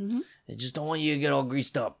vault. Mhm. I just don't want you to get all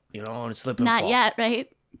greased up, and slip and Not fall. yet,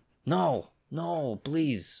 right? No,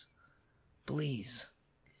 please.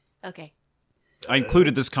 Okay. I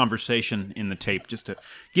included this conversation in the tape just to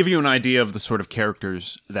give you an idea of the sort of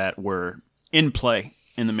characters that were in play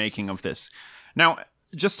in the making of this. Now,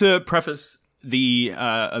 just to preface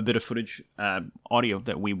a bit of footage, audio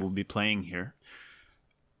that we will be playing here,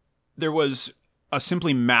 there was a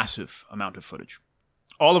simply massive amount of footage,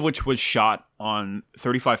 all of which was shot on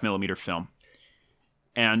 35mm film.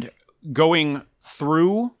 And going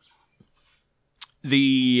through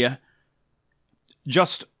the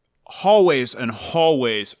just hallways and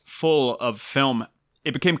hallways full of film,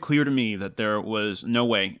 it became clear to me that there was no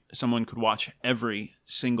way someone could watch every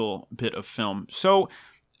single bit of film. So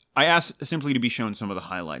I asked simply to be shown some of the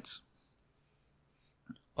highlights.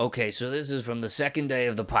 Okay, so this is from the second day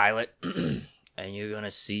of the pilot, and you're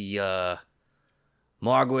gonna see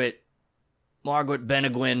Margaret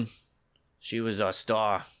Beniguin. She was our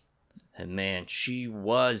star, And man, she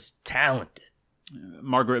was talented.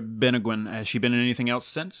 Margaret Beneguen, has she been in anything else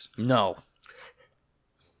since? No.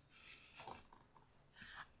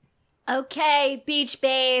 Okay, beach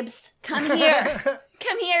babes, come here.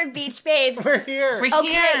 Come here, beach babes. We're here. We're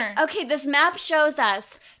Okay, here. okay, this map shows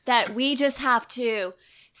us that we just have to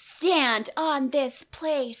stand on this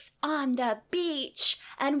place on the beach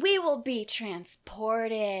and we will be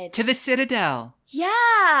transported. To the Citadel.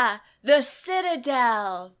 Yeah, the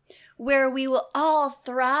Citadel, where we will all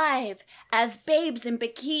thrive as babes in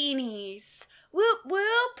bikinis. Whoop,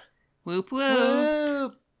 whoop. Whoop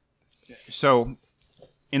whoop. So,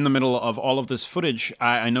 in the middle of all of this footage,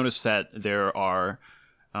 I noticed that there are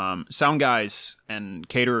sound guys and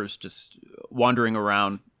caterers just wandering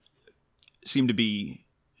around, seem to be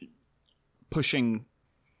pushing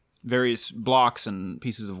various blocks and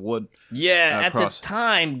pieces of wood. Yeah, at across. the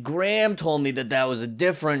time, Graham told me that was a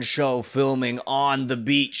different show filming on the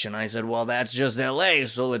beach. And I said, well, that's just LA,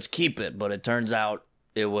 so let's keep it. But it turns out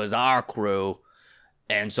it was our crew.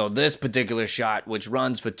 And so this particular shot, which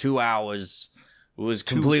runs for 2 hours, was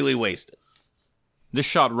completely wasted. This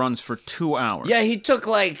shot runs for 2 hours. Yeah, he took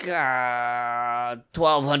like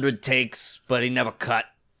 1,200 takes, but he never cut.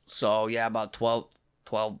 So, yeah, about 12,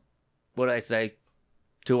 what did I say?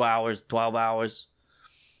 2 hours, 12 hours.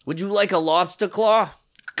 Would you like a lobster claw?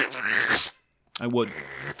 I would.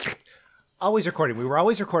 Always recording. We were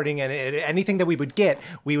always recording, and anything that we would get,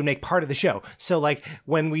 we would make part of the show. So, like,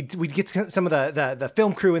 when we'd get some of the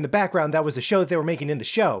film crew in the background, that was the show that they were making in the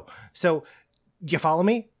show. So, you follow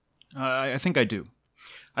me? I think I do.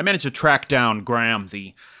 I managed to track down Graham,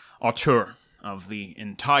 the auteur of the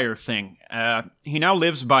entire thing. He now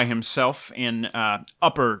lives by himself in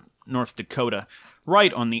upper North Dakota,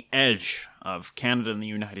 right on the edge of Canada and the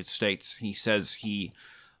United States. He says he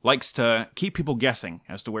likes to keep people guessing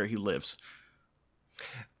as to where he lives.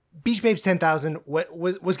 Beach Babes 10,000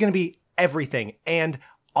 was going to be everything, and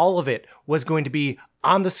all of it was going to be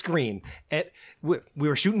on the screen. We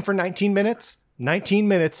were shooting for 19 minutes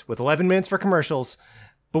with 11 minutes for commercials,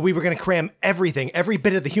 but we were going to cram everything, every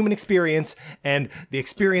bit of the human experience and the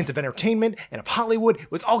experience of entertainment and of Hollywood. It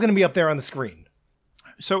was all going to be up there on the screen.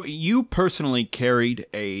 So you personally carried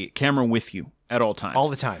a camera with you at all times? All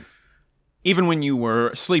the time. Even when you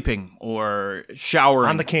were sleeping or showering?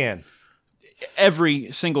 On the can.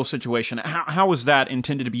 Every single situation. How was that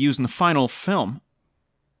intended to be used in the final film?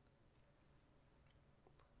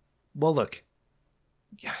 Well, look.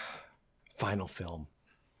 Final film.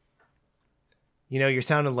 You know, you're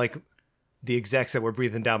sounding like the execs that were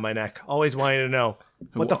breathing down my neck, always wanting to know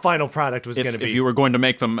what the final product was going to be. If you were going to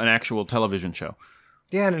make them an actual television show.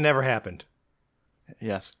 Yeah, and it never happened.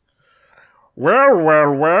 Yes.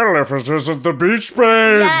 Well, if it isn't the Beach Babes.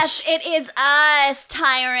 Yes, it is us,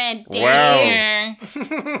 Tyrant Dave.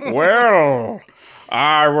 Well,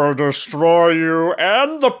 I will destroy you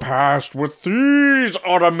and the past with these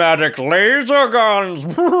automatic laser guns.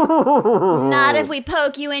 Not if we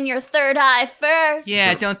poke you in your third eye first.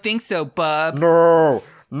 Yeah, don't think so, bub. No,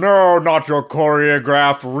 not your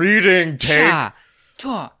choreographed reading take. Cha,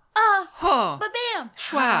 chua, ho, Ba-bam.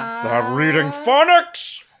 shwa. That reading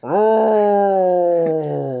phonics.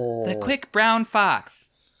 Oh. The quick brown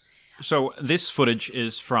fox. So this footage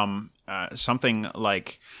is from something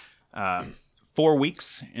like 4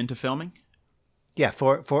 weeks into filming? Yeah,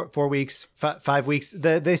 4 weeks, 5 weeks.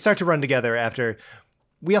 They start to run together after.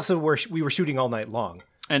 We were shooting all night long.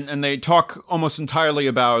 And they talk almost entirely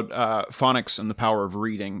about phonics and the power of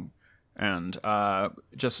reading and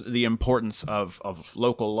just the importance of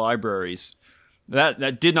local libraries.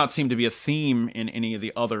 That did not seem to be a theme in any of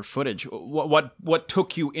the other footage. What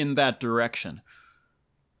took you in that direction?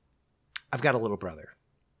 I've got a little brother.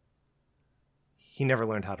 He never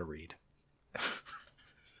learned how to read.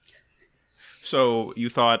 So you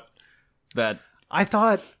thought that... I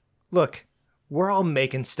thought, look, we're all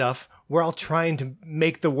making stuff. We're all trying to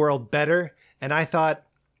make the world better. And I thought,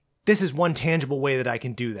 this is one tangible way that I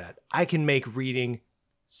can do that. I can make reading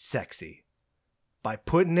sexy by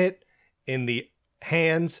putting it in the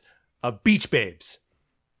hands of Beach Babes.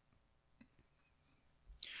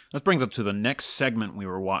 That brings us to the next segment we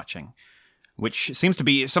were watching, which seems to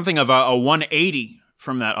be something of a 180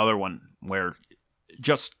 from that other one, where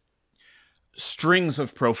just strings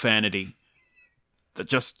of profanity that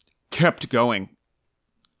just kept going.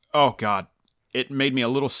 Oh, God. It made me a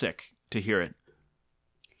little sick to hear it.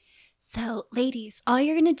 So, ladies, all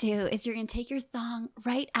you're going to do is you're going to take your thong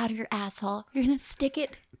right out of your asshole. You're going to stick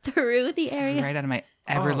it through the area. Right out of my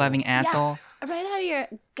ever-loving asshole. Yeah, right out of your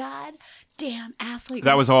goddamn asshole.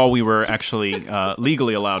 That was all we were actually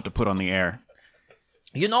legally allowed to put on the air.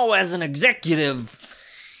 You know, as an executive,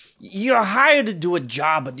 you're hired to do a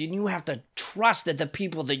job, but then you have to trust that the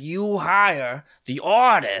people that you hire, the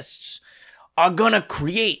artists, are gonna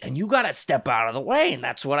create, and you gotta step out of the way, and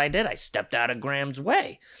that's what I did. I stepped out of Graham's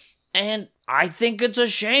way. And I think it's a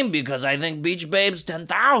shame, because I think Beach Babes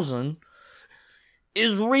 10,000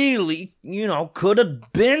 is really, could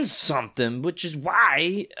have been something, which is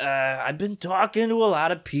why I've been talking to a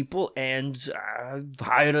lot of people, and I've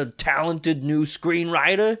hired a talented new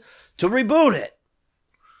screenwriter to reboot it.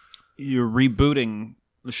 You're rebooting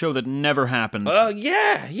the show that never happened.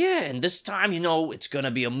 Yeah. And this time, it's going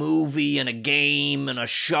to be a movie and a game and a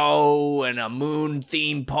show and a moon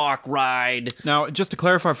theme park ride. Now, just to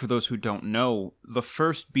clarify for those who don't know, the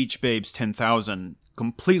first Beach Babes 10,000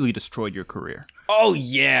 completely destroyed your career. Oh,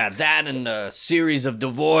 yeah, that and a series of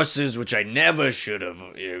divorces, which I never should have,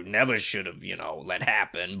 let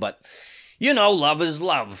happen. But, love is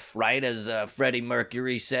love, right? As Freddie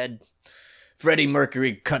Mercury said. Freddie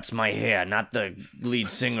Mercury cuts my hair, not the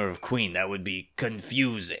lead singer of Queen. That would be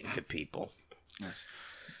confusing to people. Yes.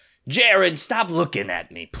 Jared, stop looking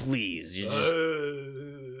at me, please.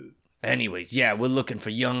 Anyways, yeah, we're looking for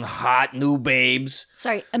young, hot, new babes.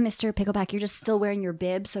 Sorry, Mr. Pickleback, you're just still wearing your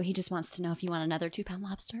bib, so he just wants to know if you want another 2-pound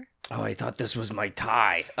lobster? Oh, I thought this was my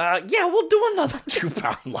tie. Yeah, we'll do another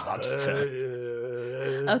 2-pound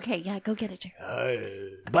lobster. Okay, yeah, go get it,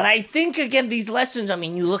 Jared. But I think, again, these lessons,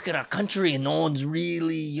 you look at our country and no one's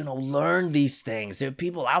really, learned these things. There are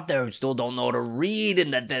people out there who still don't know how to read,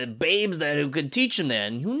 and that there are babes who could teach them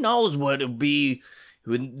that. And who knows what it would be,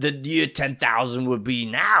 the year 10,000 would be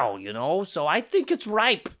now, So I think it's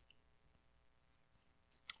ripe.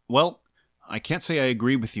 Well, I can't say I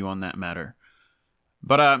agree with you on that matter.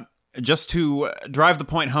 But just to drive the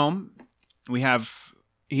point home, we have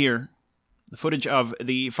here the footage of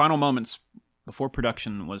the final moments before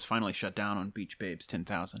production was finally shut down on Beach Babes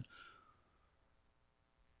 10,000.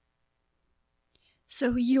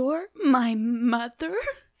 So you're my mother?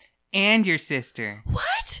 And your sister.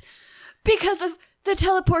 What? Because of the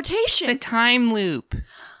teleportation? The time loop.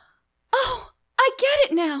 Oh, I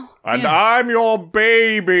get it now. And I'm your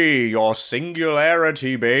baby, your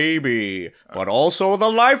singularity baby, but also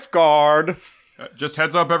the lifeguard. Just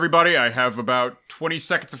heads up, everybody. I have about 20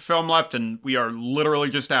 seconds of film left, and we are literally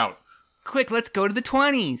just out. Quick, let's go to the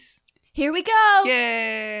 20s. Here we go.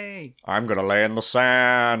 Yay! I'm gonna lay in the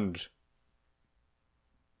sand.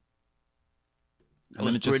 That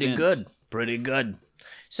was pretty good. Pretty good.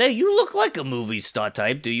 Say, you look like a movie star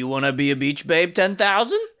type. Do you want to be a Beach Babe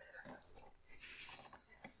 10,000?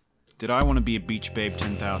 Did I want to be a Beach Babe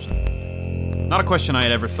 10,000? Not a question I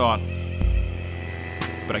had ever thought,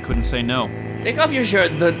 but I couldn't say no. Take off your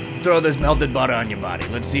shirt and throw this melted butter on your body.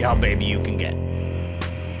 Let's see how baby you can get.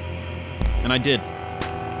 And I did.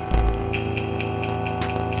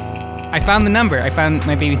 I found the number. I found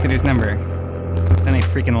my babysitter's number. Then I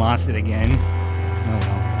freaking lost it again. Oh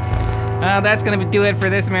well. That's going to do it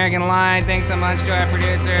for This American Lie. Thanks so much to our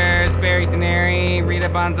producers, Barry Denary, Rita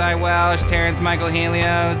Bonsai Welsh, Terrence Michael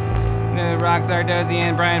Helios, Roxar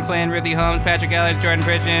Dozian, Brian Flynn, Ruthie Holmes, Patrick Ellis, Jordan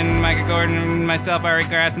Pridgeon, Micah Gordon, myself, Ari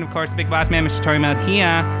Grass, and of course, Big Boss Man, Mr. Tori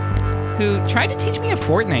Maltia, who tried to teach me a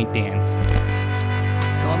Fortnite dance.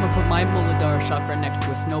 So I'm gonna put my Muladhara chakra next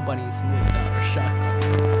to a snow bunny's Muladhara chakra.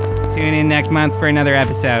 Tune in next month for another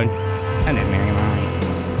episode of This American Lie.